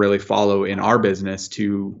that I really follow in our business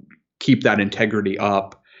to keep that integrity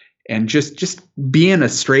up and just being a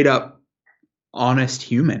straight up honest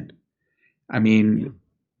human. I mean,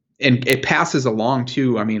 and it passes along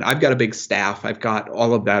too. I mean, I've got a big staff, I've got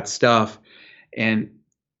all of that stuff, and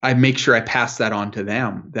I make sure I pass that on to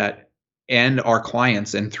them, and our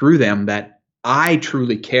clients, and through them, that I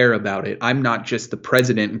truly care about it. I'm not just the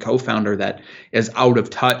president and co-founder that is out of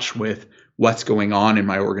touch with what's going on in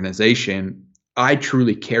my organization. I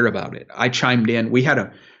truly care about it. I chimed in.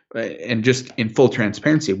 And just in full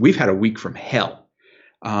transparency, we've had a week from hell.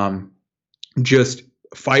 Just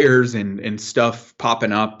fires and stuff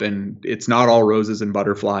popping up, and it's not all roses and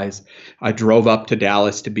butterflies. I drove up to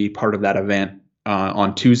Dallas to be part of that event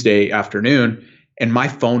on Tuesday afternoon, and my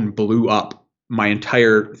phone blew up my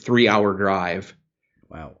entire 3-hour drive.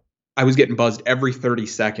 Wow. I was getting buzzed every 30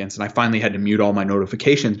 seconds, and I finally had to mute all my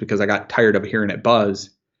notifications because I got tired of hearing it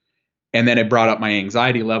buzz. And then it brought up my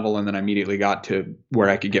anxiety level, and then I immediately got to where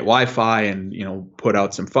I could get Wi-Fi and, put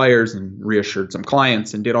out some fires and reassured some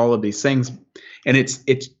clients and did all of these things. And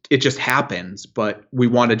it just happens, but we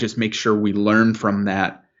want to just make sure we learn from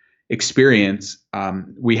that experience.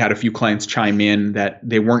 We had a few clients chime in that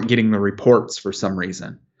they weren't getting the reports for some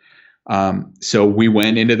reason. So we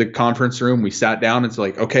went into the conference room, we sat down, it's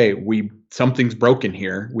like, okay, something's broken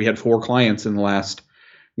here. We had 4 clients in the last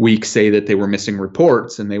week say that they were missing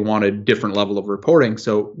reports and they wanted a different level of reporting.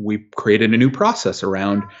 So we created a new process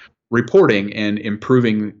around reporting and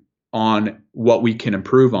improving on what we can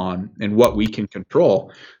improve on and what we can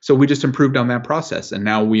control. So we just improved on that process. And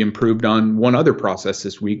now we improved on one other process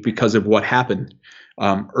this week because of what happened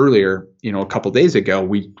earlier, a couple days ago.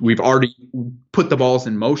 We've already put the balls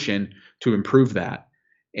in motion to improve that.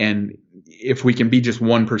 And if we can be just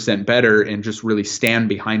 1% better and just really stand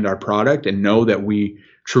behind our product and know that we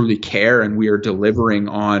truly care and we are delivering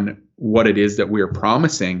on what it is that we are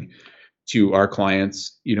promising to our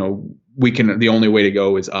clients, the only way to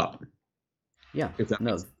go is up. Yeah. If that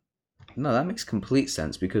No, makes no, that makes complete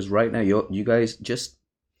sense because right now you guys just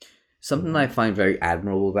something I find very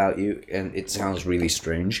admirable about you, and it sounds really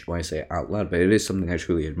strange when I say it out loud, but it is something I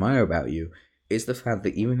truly admire about you, is the fact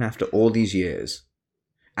that even after all these years,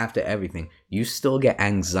 after everything, you still get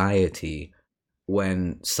anxiety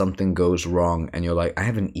when something goes wrong and you're like, I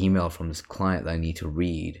have an email from this client that I need to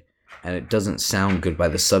read and it doesn't sound good by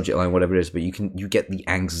the subject line, whatever it is, but you get the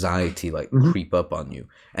anxiety like creep up on you.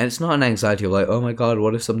 And it's not an anxiety of like, oh my god,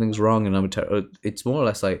 what if something's wrong and it's more or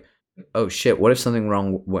less like, oh shit, what if something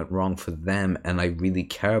went wrong for them and I really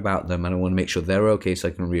care about them and I want to make sure they're okay so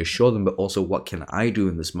I can reassure them, but also what can I do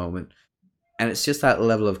in this moment? And it's just that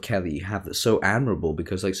level of care that you have that's so admirable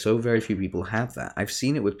because like so very few people have that. I've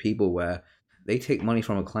seen it with people where they take money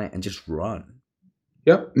from a client and just run.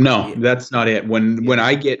 Yep. No, Yeah. that's not it. When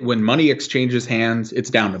money exchanges hands, it's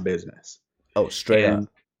down to business. Oh, straight And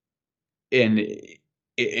up.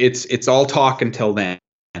 it's all talk until then.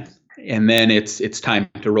 And then it's time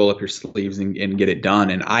to roll up your sleeves and get it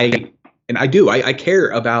done. And I care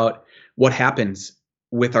about what happens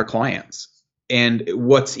with our clients. And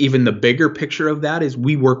what's even the bigger picture of that is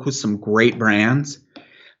we work with some great brands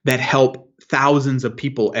that help thousands of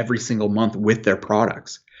people every single month with their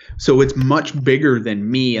products. So it's much bigger than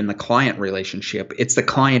me and the client relationship. It's the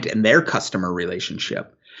client and their customer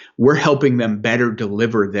relationship. We're helping them better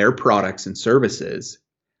deliver their products and services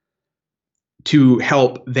to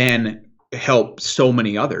help so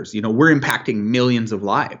many others. We're impacting millions of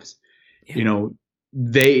lives. Yeah.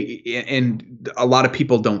 And a lot of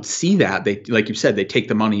people don't see that. They, like you said, they take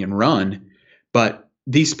the money and run, but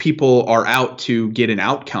these people are out to get an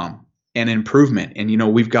outcome and improvement.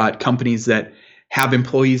 And we've got companies that have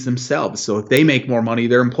employees themselves. So if they make more money,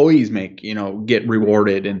 their employees get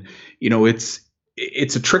rewarded. And it's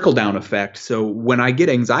a trickle down effect. So when I get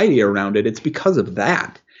anxiety around it, it's because of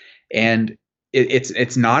that. And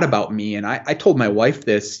it's not about me. And I told my wife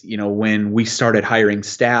this, when we started hiring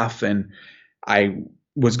staff and I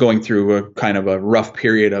was going through a kind of a rough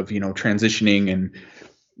period of, transitioning and,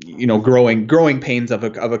 growing pains of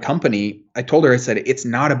a company. I told her, I said, it's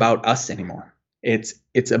not about us anymore.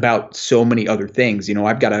 It's about so many other things.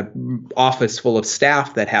 I've got an office full of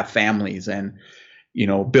staff that have families and,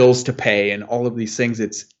 bills to pay and all of these things.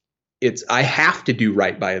 I have to do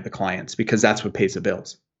right by the clients because that's what pays the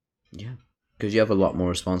bills. Yeah. Because you have a lot more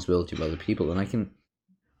responsibility with other people. And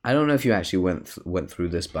I don't know if you actually went through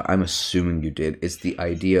this, but I'm assuming you did. It's the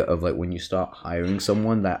idea of like when you start hiring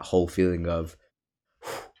someone, that whole feeling of,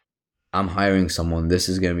 I'm hiring someone, this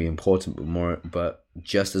is going to be important, but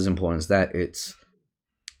just as important as that, it's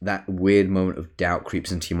that weird moment of doubt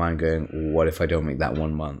creeps into your mind going, what if I don't make that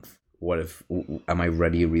 1 month? Am I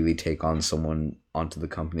ready to really take on someone onto the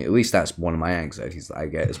company? At least that's one of my anxieties that I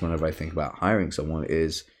get is whenever I think about hiring someone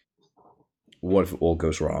is, what if it all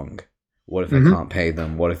goes wrong? What if I can't pay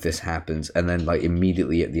them? What if this happens? And then like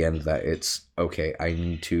immediately at the end of that, it's okay, I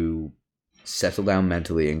need to settle down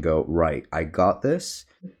mentally and go, right, I got this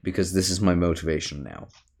because this is my motivation now,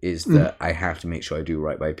 is that I have to make sure I do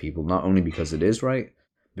right by people, not only because it is right,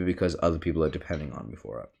 but because other people are depending on me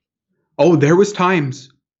for it. Oh, there was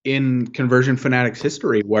times in Conversion Fanatics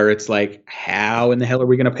history where it's like, how in the hell are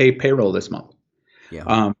we going to pay payroll this month?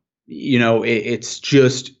 Yeah. It's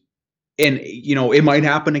just, and it might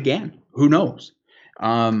happen again. Who knows?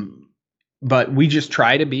 But we just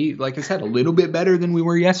try to be, like I said, a little bit better than we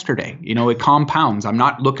were yesterday. It compounds. I'm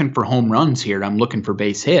not looking for home runs here. I'm looking for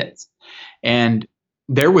base hits. And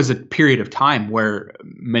there was a period of time where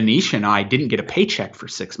Manish and I didn't get a paycheck for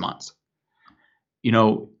 6 months.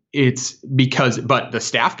 It's because, but the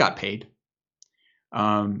staff got paid,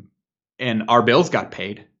 and our bills got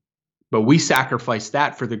paid, but we sacrificed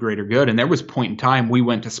that for the greater good. And there was a point in time we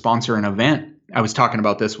went to sponsor an event. I was talking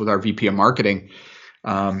about this with our VP of marketing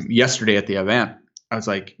yesterday at the event. I was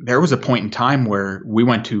like, there was a point in time where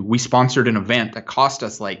we sponsored an event that cost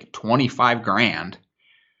us like 25 grand.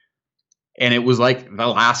 And it was like the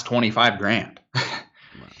last 25 grand. Wow.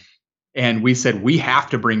 And we said, we have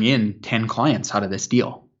to bring in 10 clients out of this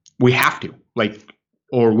deal. We have to,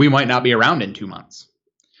 or we might not be around in 2 months.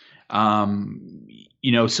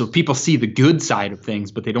 So people see the good side of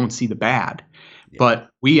things, but they don't see the bad. Yeah. But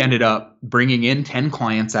we ended up bringing in 10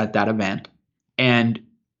 clients at that event, and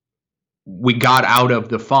we got out of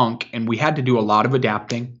the funk, and we had to do a lot of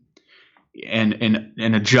adapting and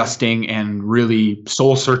adjusting and really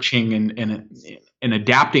soul searching and and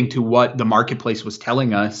adapting to what the marketplace was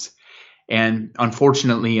telling us. And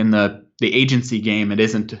unfortunately, in the agency game, it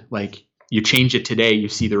isn't like you change it today, you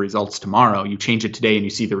see the results tomorrow. You change it today and you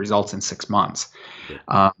see the results in 6 months.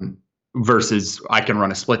 Versus I can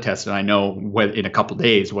run a split test and I know in a couple of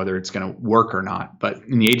days whether it's going to work or not. But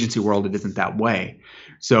in the agency world, it isn't that way.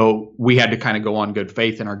 So we had to kind of go on good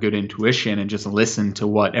faith and our good intuition and just listen to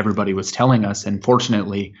what everybody was telling us. And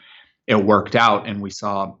fortunately, it worked out and we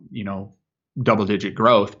saw, double-digit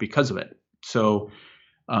growth because of it. So,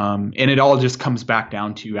 and it all just comes back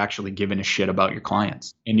down to actually giving a shit about your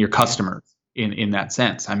clients and your customers in that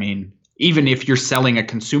sense. I mean, even if you're selling a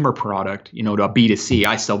consumer product, to a B2C,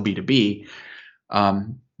 I sell B2B,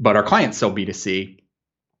 but our clients sell B2C,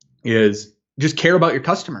 is just care about your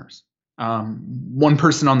customers. One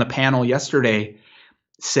person on the panel yesterday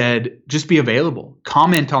said, just be available,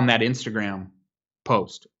 comment on that Instagram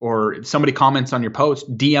post, or if somebody comments on your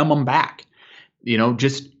post, DM them back,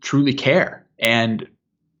 just truly care. And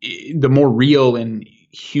the more real and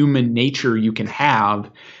human nature you can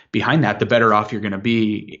have behind that, the better off you're going to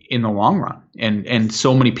be in the long run. And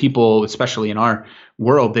so many people, especially in our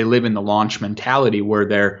world, they live in the launch mentality where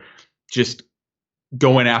they're just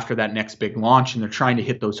going after that next big launch and they're trying to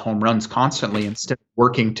hit those home runs constantly instead of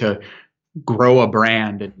working to grow a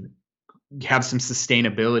brand and have some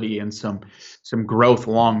sustainability and some growth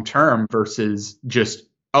long term versus just,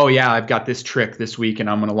 oh yeah, I've got this trick this week and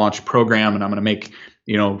I'm going to launch a program and I'm going to make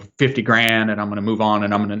 50 grand and I'm going to move on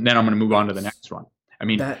and I'm going to move on to the next one. I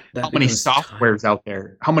mean, how many softwares out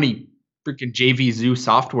there? How many freaking JVZoo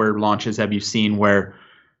software launches have you seen where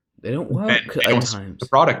they don't work at times? The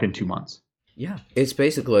product in 2 months. Yeah, it's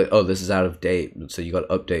basically like, oh, this is out of date, so you got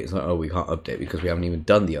to update. It's like, oh, we can't update because we haven't even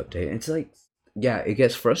done the update. And it's like, yeah, it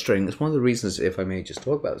gets frustrating. It's one of the reasons, if I may just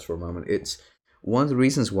talk about this for a moment, it's one of the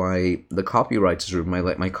reasons why the copywriters room,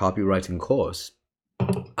 my copywriting course,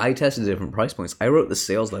 I tested different price points. I wrote the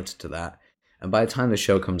sales letter to that. And by the time the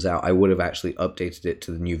show comes out, I would have actually updated it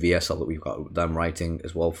to the new VSL that I'm writing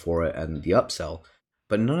as well for it and the upsell.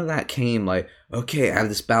 But none of that came like, okay, I have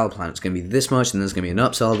this battle plan. It's going to be this much, and there's going to be an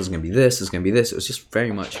upsell. There's going to be this. There's going to be this. It was just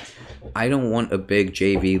very much, I don't want a big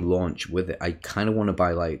JV launch with it. I kind of want to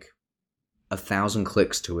buy like 1,000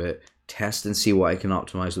 clicks to it, test and see what I can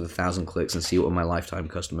optimize with 1,000 clicks and see what my lifetime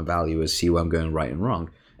customer value is, see where I'm going right and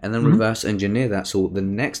wrong. And then reverse engineer that. So the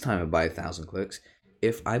next time I buy 1,000 clicks,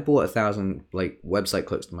 if I bought 1,000 like website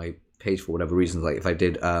clicks to my page for whatever reason, like if I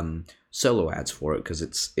did solo ads for it, because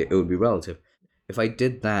it would be relative. If I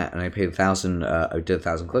did that and I paid 1,000, I did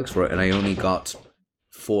 1,000 clicks for it, and I only got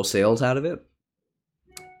 4 sales out of it,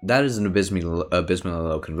 that is an abysmally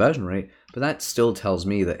low conversion rate. But that still tells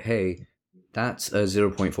me that, hey, that's a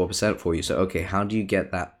 0.4% for you. So okay, how do you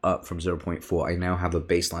get that up from 0.4? I now have a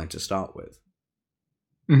baseline to start with.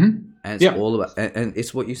 Mm-hmm. And it's all about, and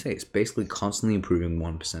it's what you say. It's basically constantly improving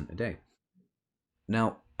 1% a day.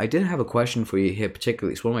 Now, I did have a question for you here,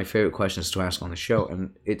 particularly. It's one of my favorite questions to ask on the show,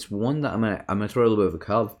 and it's one that I'm gonna throw a little bit of a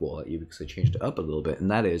curveball at you because I changed it up a little bit. And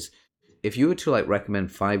that is, if you were to like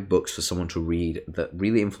recommend 5 books for someone to read that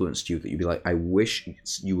really influenced you, that you'd be like, I wish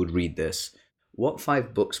you would read this. What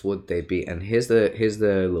 5 books would they be? And here's the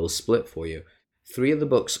little split for you. 3 of the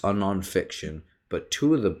books are non-fiction, but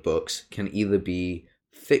 2 of the books can either be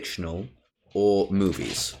fictional or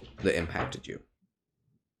movies that impacted you.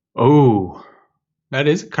 Oh, that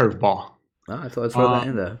is a curveball. Oh, I thought I'd throw that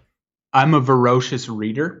in there. I'm a voracious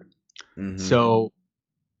reader, so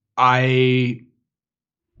I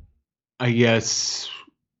guess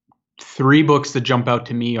 3 books that jump out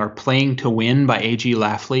to me are Playing to Win by A.G.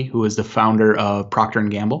 Lafley, who is the founder of Procter &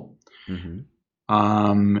 Gamble.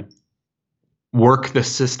 Work the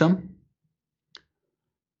System,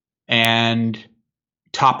 and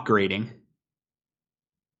Top Grading.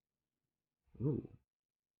 Ooh.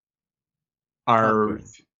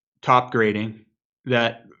 Top Grading.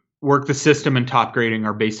 That Work the System and Top Grading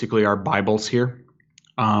are basically our Bibles here,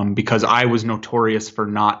 because I was notorious for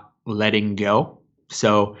not letting go.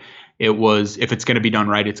 So it was, if it's going to be done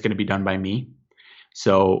right, it's going to be done by me.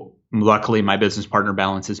 So luckily my business partner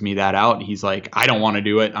balances me that out. He's like, I don't want to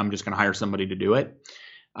do it. I'm just going to hire somebody to do it.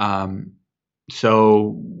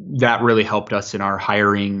 So that really helped us in our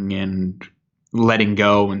hiring and letting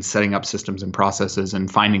go and setting up systems and processes and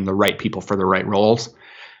finding the right people for the right roles.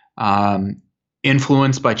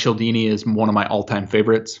 Influence by Cialdini is one of my all-time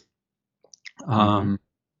favorites.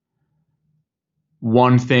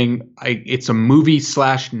 One thing, it's a movie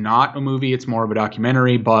 / not a movie. It's more of a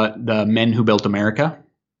documentary, but The Men Who Built America.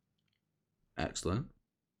 Excellent.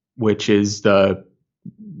 Which is the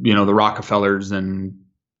Rockefellers and,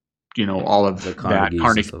 all of the that,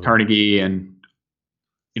 Carnegie and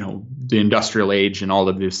the industrial age and all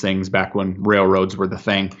of these things back when railroads were the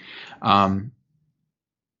thing. Um,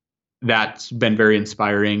 that's been very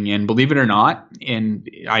inspiring. And believe it or not, and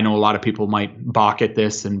I know a lot of people might balk at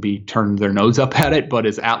this and be turned their nose up at it, but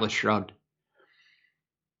is Atlas Shrugged.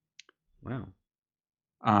 Wow.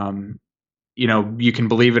 You can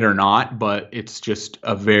believe it or not, but it's just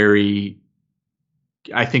I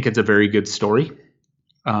think it's a very good story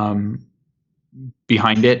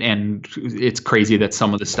behind it. And it's crazy that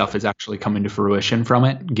some of the stuff is actually coming to fruition from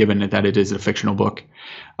it, given that it is a fictional book.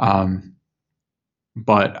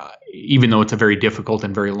 But even though it's a very difficult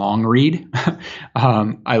and very long read,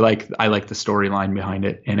 I like the storyline behind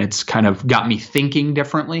it, and it's kind of got me thinking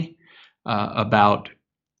differently about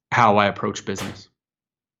how I approach business.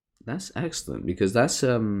 That's excellent, because that's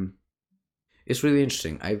it's really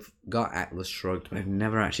interesting. I've got Atlas Shrugged, but I've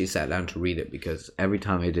never actually sat down to read it, because every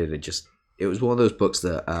time I did, it was one of those books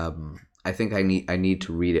that I think I need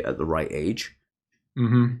to read it at the right age.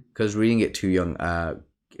 Because reading it too young,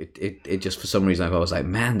 it just, for some reason, I was like,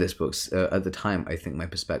 man, this book's at the time, I think my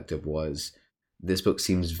perspective was, this book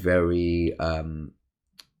seems very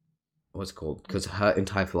what's it called? Because her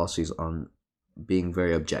entire philosophy is on being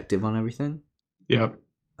very objective on everything. Yep.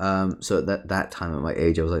 So at that time at my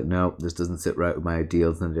age, I was like, no, this doesn't sit right with my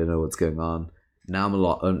ideals, and I don't know what's going on. Now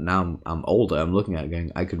I'm older. I'm looking at it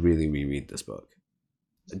going, I could really reread this book.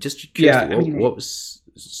 Just curious, what was?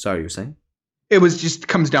 Sorry, you were saying? It was just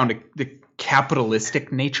comes down to the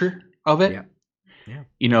capitalistic nature of it. Yeah.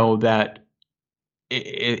 That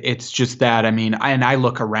it's just that. I mean, I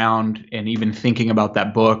look around, and even thinking about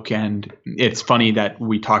that book, and it's funny that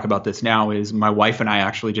we talk about this now, is my wife and I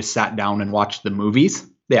actually just sat down and watched the movies,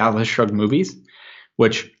 the Atlas Shrugged movies,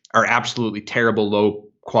 which are absolutely terrible, low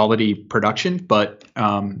quality production, but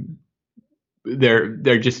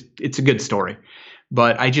they're just, it's a good story.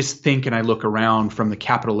 But I just think, and I look around from the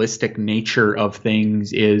capitalistic nature of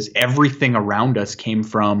things, is everything around us came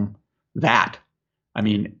from that. I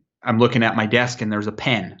mean, I'm looking at my desk, and there's a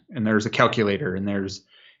pen, and there's a calculator, and there's,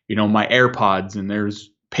 my AirPods, and there's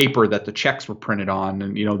paper that the checks were printed on,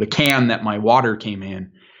 and, the can that my water came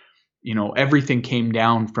in. Everything came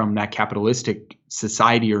down from that capitalistic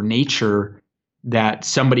society or nature, that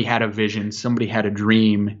somebody had a vision, somebody had a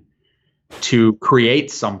dream to create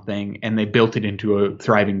something, and they built it into a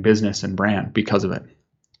thriving business and brand because of it.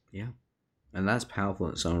 Yeah. And that's powerful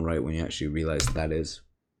in its own right, when you actually realize that is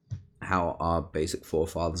how our basic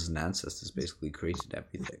forefathers and ancestors basically created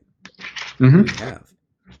everything we have.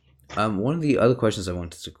 One of the other questions I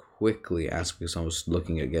wanted to quickly ask, because I was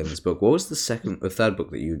looking at getting this book, what was the second or third book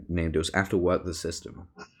that you named? It was After Work the System.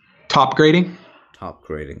 Top Grading,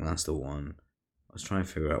 that's the one. I was trying to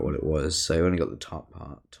figure out what it was, so I only got the top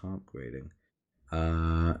part. Top Grading.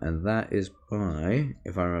 And that is by,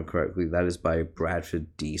 if I remember correctly, that is by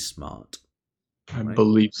Bradford D. Smart. I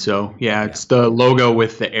believe so. Yeah, it's the logo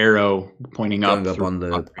with the arrow pointing up on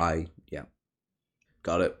the eye. Yeah.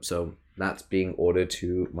 Got it. So that's being ordered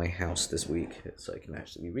to my house this week, so I can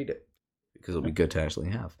actually read it, because it'll be good to actually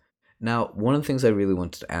have. Now, one of the things I really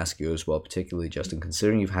wanted to ask you as well, particularly Justin,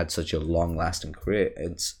 considering you've had such a long-lasting career,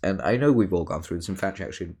 and I know we've all gone through this. In fact, you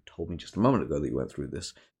actually told me just a moment ago that you went through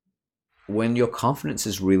this. When your confidence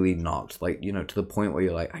is really knocked, to the point where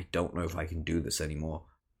you're like, I don't know if I can do this anymore,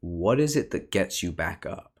 what is it that gets you back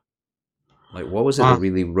up? What was it that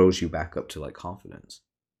really rose you back up to, confidence?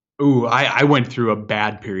 Ooh, I went through a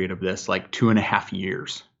bad period of this, 2.5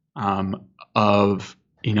 years of,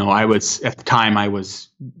 I was, at the time, I was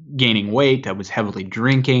gaining weight. I was heavily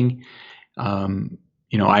drinking.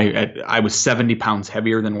 I was 70 pounds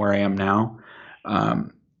heavier than where I am now.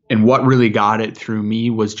 And what really got it through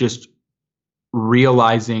me was just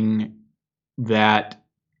realizing that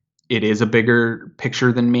it is a bigger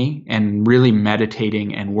picture than me, and really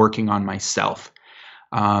meditating and working on myself.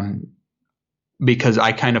 Because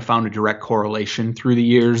I kind of found a direct correlation through the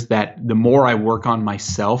years that the more I work on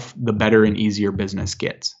myself, the better and easier business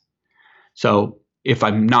gets. So if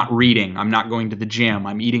I'm not reading, I'm not going to the gym,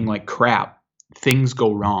 I'm eating like crap, things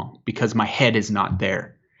go wrong because my head is not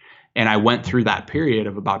there. And I went through that period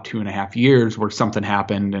of about 2.5 years where something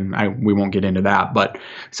happened, and we won't get into that, but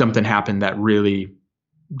something happened that really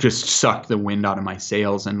just sucked the wind out of my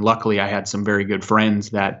sails. And luckily I had some very good friends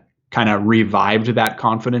that kind of revived that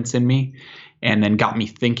confidence in me, and then got me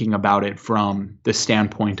thinking about it from the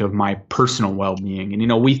standpoint of my personal well-being.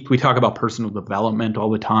 And, we talk about personal development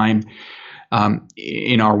all the time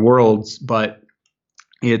in our worlds, but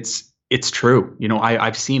it's true.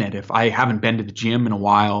 I've seen it. If I haven't been to the gym in a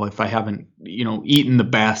while, if I haven't, eaten the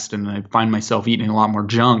best, and I find myself eating a lot more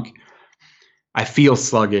junk, I feel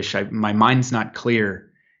sluggish. My mind's not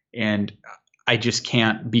clear. And I just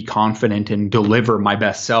can't be confident and deliver my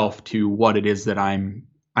best self to what it is that I'm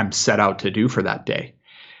set out to do for that day.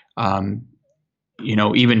 Um,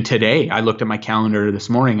 even today, I looked at my calendar this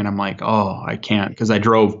morning and I'm like, oh, I can't, because I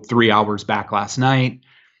drove 3 hours back last night,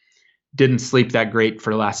 didn't sleep that great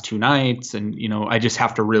for the last 2 nights. And, I just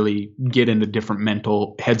have to really get into different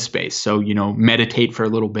mental headspace. So, meditate for a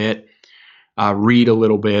little bit, read a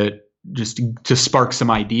little bit, just to spark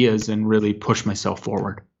some ideas and really push myself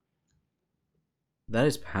forward. That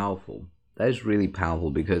is powerful. That is really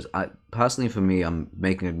powerful because personally for me, I'm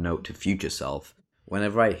making a note to future self.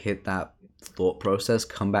 Whenever I hit that thought process,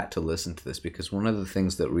 come back to listen to this, because one of the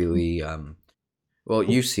things that really, well,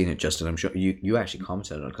 you've seen it, Justin. I'm sure you actually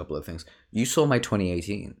commented on a couple of things. You saw my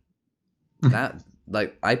 2018. That,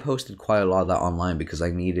 like, I posted quite a lot of that online because I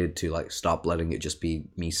needed to, like, stop letting it just be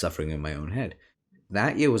me suffering in my own head.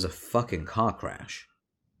 That year was a fucking car crash.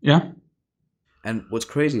 Yeah. And what's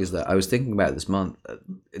crazy is that I was thinking about it this month.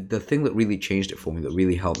 The thing that really changed it for me, that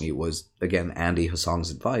really helped me, was, again, Andy Hassan's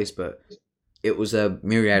advice, but it was a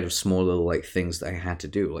myriad of small little, like, things that I had to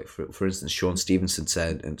do. Like, for instance, Sean Stevenson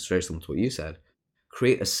said, and it's very similar to what you said,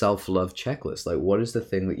 create a self-love checklist. Like, what is the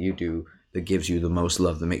thing that you do that gives you the most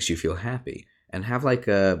love, that makes you feel happy? And have, like,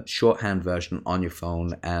 a shorthand version on your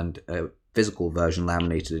phone and a physical version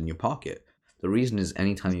laminated in your pocket. The reason is,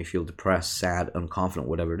 anytime you feel depressed, sad, unconfident,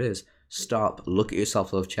 whatever it is, stop, look at your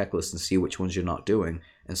self-love checklist and see which ones you're not doing,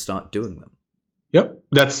 and start doing them. Yep,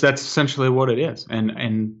 that's essentially what it is.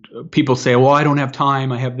 And people say, well, I don't have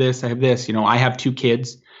time. I have this. I have 2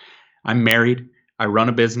 kids. I'm married. I run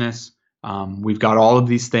a business. We've got all of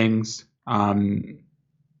these things. And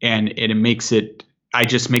it makes it, I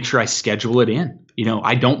just make sure I schedule it in.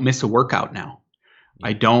 I don't miss a workout now.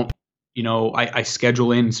 I don't, I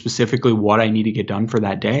schedule in specifically what I need to get done for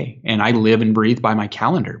that day. And I live and breathe by my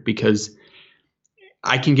calendar, because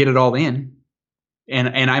I can get it all in.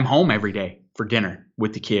 And I'm home every day for dinner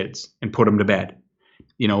with the kids and put them to bed,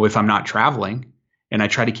 if I'm not traveling, and I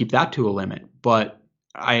try to keep that to a limit. But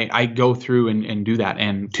I go through and do that.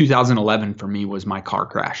 And 2011 for me was my car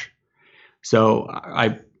crash. So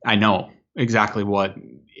I know exactly what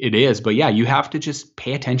it is. But yeah, you have to just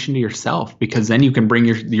pay attention to yourself, because then you can bring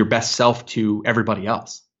your best self to everybody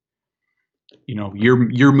else.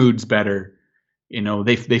 Your mood's better.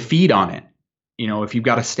 They feed on it. If you've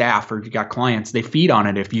got a staff or if you've got clients, they feed on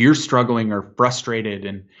it. If you're struggling or frustrated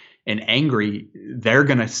and angry, they're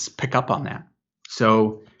going to pick up on that.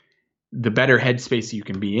 So the better headspace you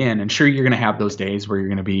can be in, and sure, you're going to have those days where you're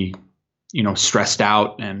going to be, stressed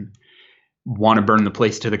out and want to burn the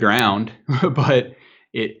place to the ground, but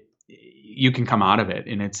you can come out of it,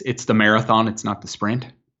 and it's the marathon. It's not the sprint.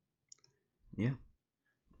 Yeah,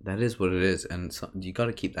 that is what it is. And so you got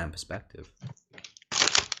to keep that in perspective.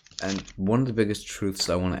 And one of the biggest truths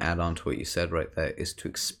I want to add on to what you said right there is to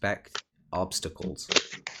expect obstacles.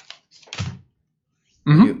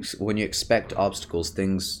 Mm-hmm. When you expect obstacles,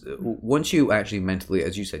 things, once you actually mentally,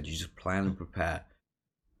 as you said, you just plan and prepare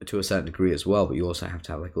to a certain degree as well, but you also have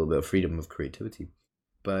to have, like, a little bit of freedom of creativity.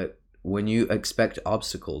 But when you expect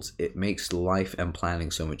obstacles, it makes life and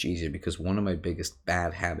planning so much easier, because one of my biggest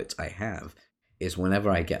bad habits I have is,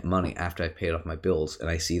 whenever I get money after I've paid off my bills and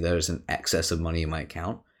I see there's an excess of money in my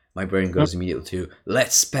account, my brain goes immediately to,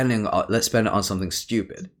 let's spend it on something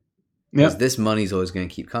stupid, because this money's always going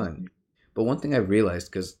to keep coming. But one thing I've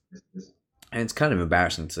realized, and it's kind of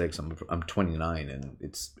embarrassing to say, because I'm 29 and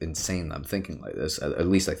it's insane that I'm thinking like this, at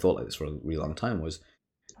least I thought like this for a really long time, was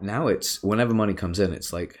now it's, whenever money comes in,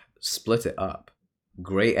 it's like, split it up.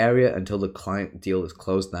 Gray area until the client deal is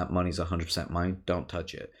closed, that money's 100% mine, don't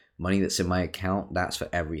touch it. Money that's in my account, that's for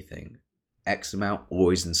everything. X amount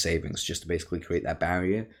always in savings, just to basically create that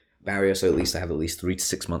barrier, so at least I have at least 3 to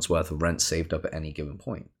 6 months worth of rent saved up at any given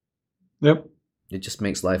point. Yep. It just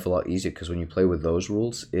makes life a lot easier, because when you play with those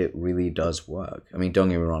rules, it really does work. I mean, don't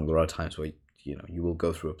get me wrong, there are times where you will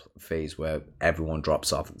go through a phase where everyone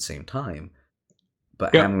drops off at the same time,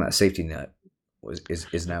 but having that safety net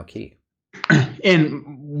is now key. And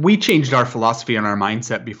we changed our philosophy and our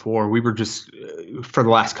mindset before. We were just, for the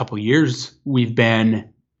last couple of years, we've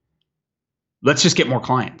been, let's just get more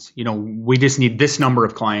clients. We just need this number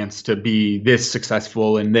of clients to be this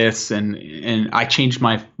successful in this. And I changed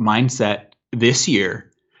my mindset this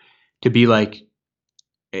year to be like,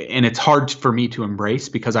 and it's hard for me to embrace,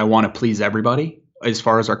 because I want to please everybody as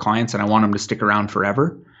far as our clients, and I want them to stick around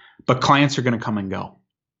forever, but clients are going to come and go.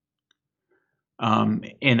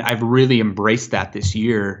 And I've really embraced that this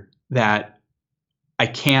year, that I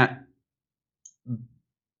can't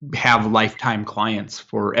have lifetime clients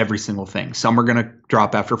for every single thing. Some are going to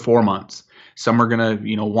drop after 4 months. Some are going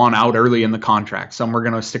to, want out early in the contract. Some are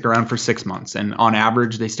going to stick around for 6 months. And on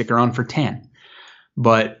average, they stick around for 10.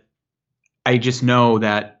 But I just know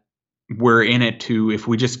that we're in it to, if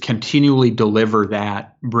we just continually deliver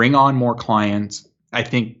that, bring on more clients, I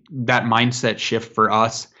think that mindset shift for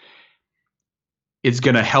us is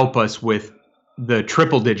going to help us with the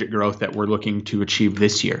triple digit growth that we're looking to achieve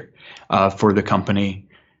this year for the company,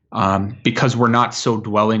 because we're not so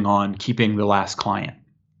dwelling on keeping the last client,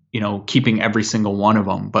 keeping every single one of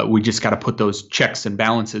them. But we just got to put those checks and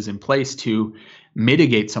balances in place to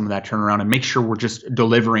mitigate some of that turnaround and make sure we're just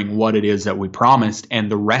delivering what it is that we promised,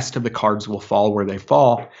 and the rest of the cards will fall where they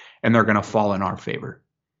fall, and they're going to fall in our favor.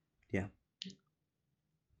 Yeah.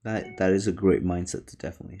 That is a great mindset to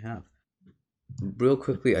definitely have. Real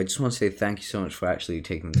quickly, I just want to say thank you so much for actually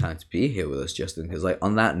taking the time to be here with us, Justin, because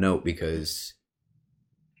on that note, because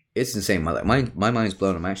it's insane. My mind's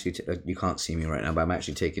blown. I'm actually you can't see me right now, but I'm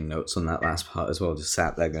actually taking notes on that last part as well. Just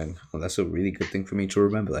sat there going, "Oh, that's a really good thing for me to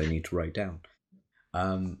remember that I need to write down."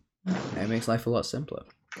 It makes life a lot simpler.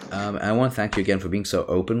 And I want to thank you again for being so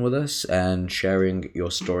open with us and sharing your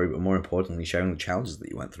story, but more importantly, sharing the challenges that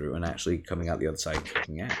you went through and actually coming out the other side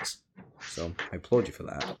kicking ass. So I applaud you for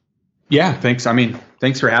that. Yeah, thanks.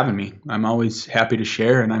 Thanks for having me. I'm always happy to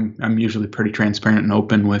share, and I'm usually pretty transparent and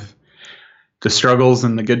open with the struggles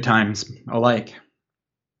and the good times alike.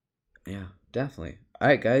 Yeah, definitely. All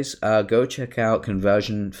right, guys, go check out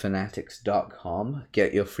conversionfanatics.com.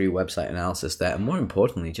 Get your free website analysis there. And more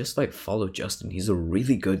importantly, just follow Justin. He's a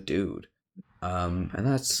really good dude. And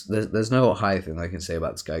there's no higher thing I can say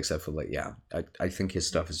about this guy except for I think his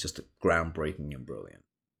stuff is just groundbreaking and brilliant.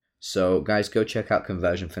 So, guys, go check out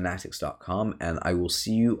conversionfanatics.com, and I will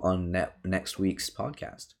see you on next week's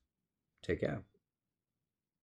podcast. Take care.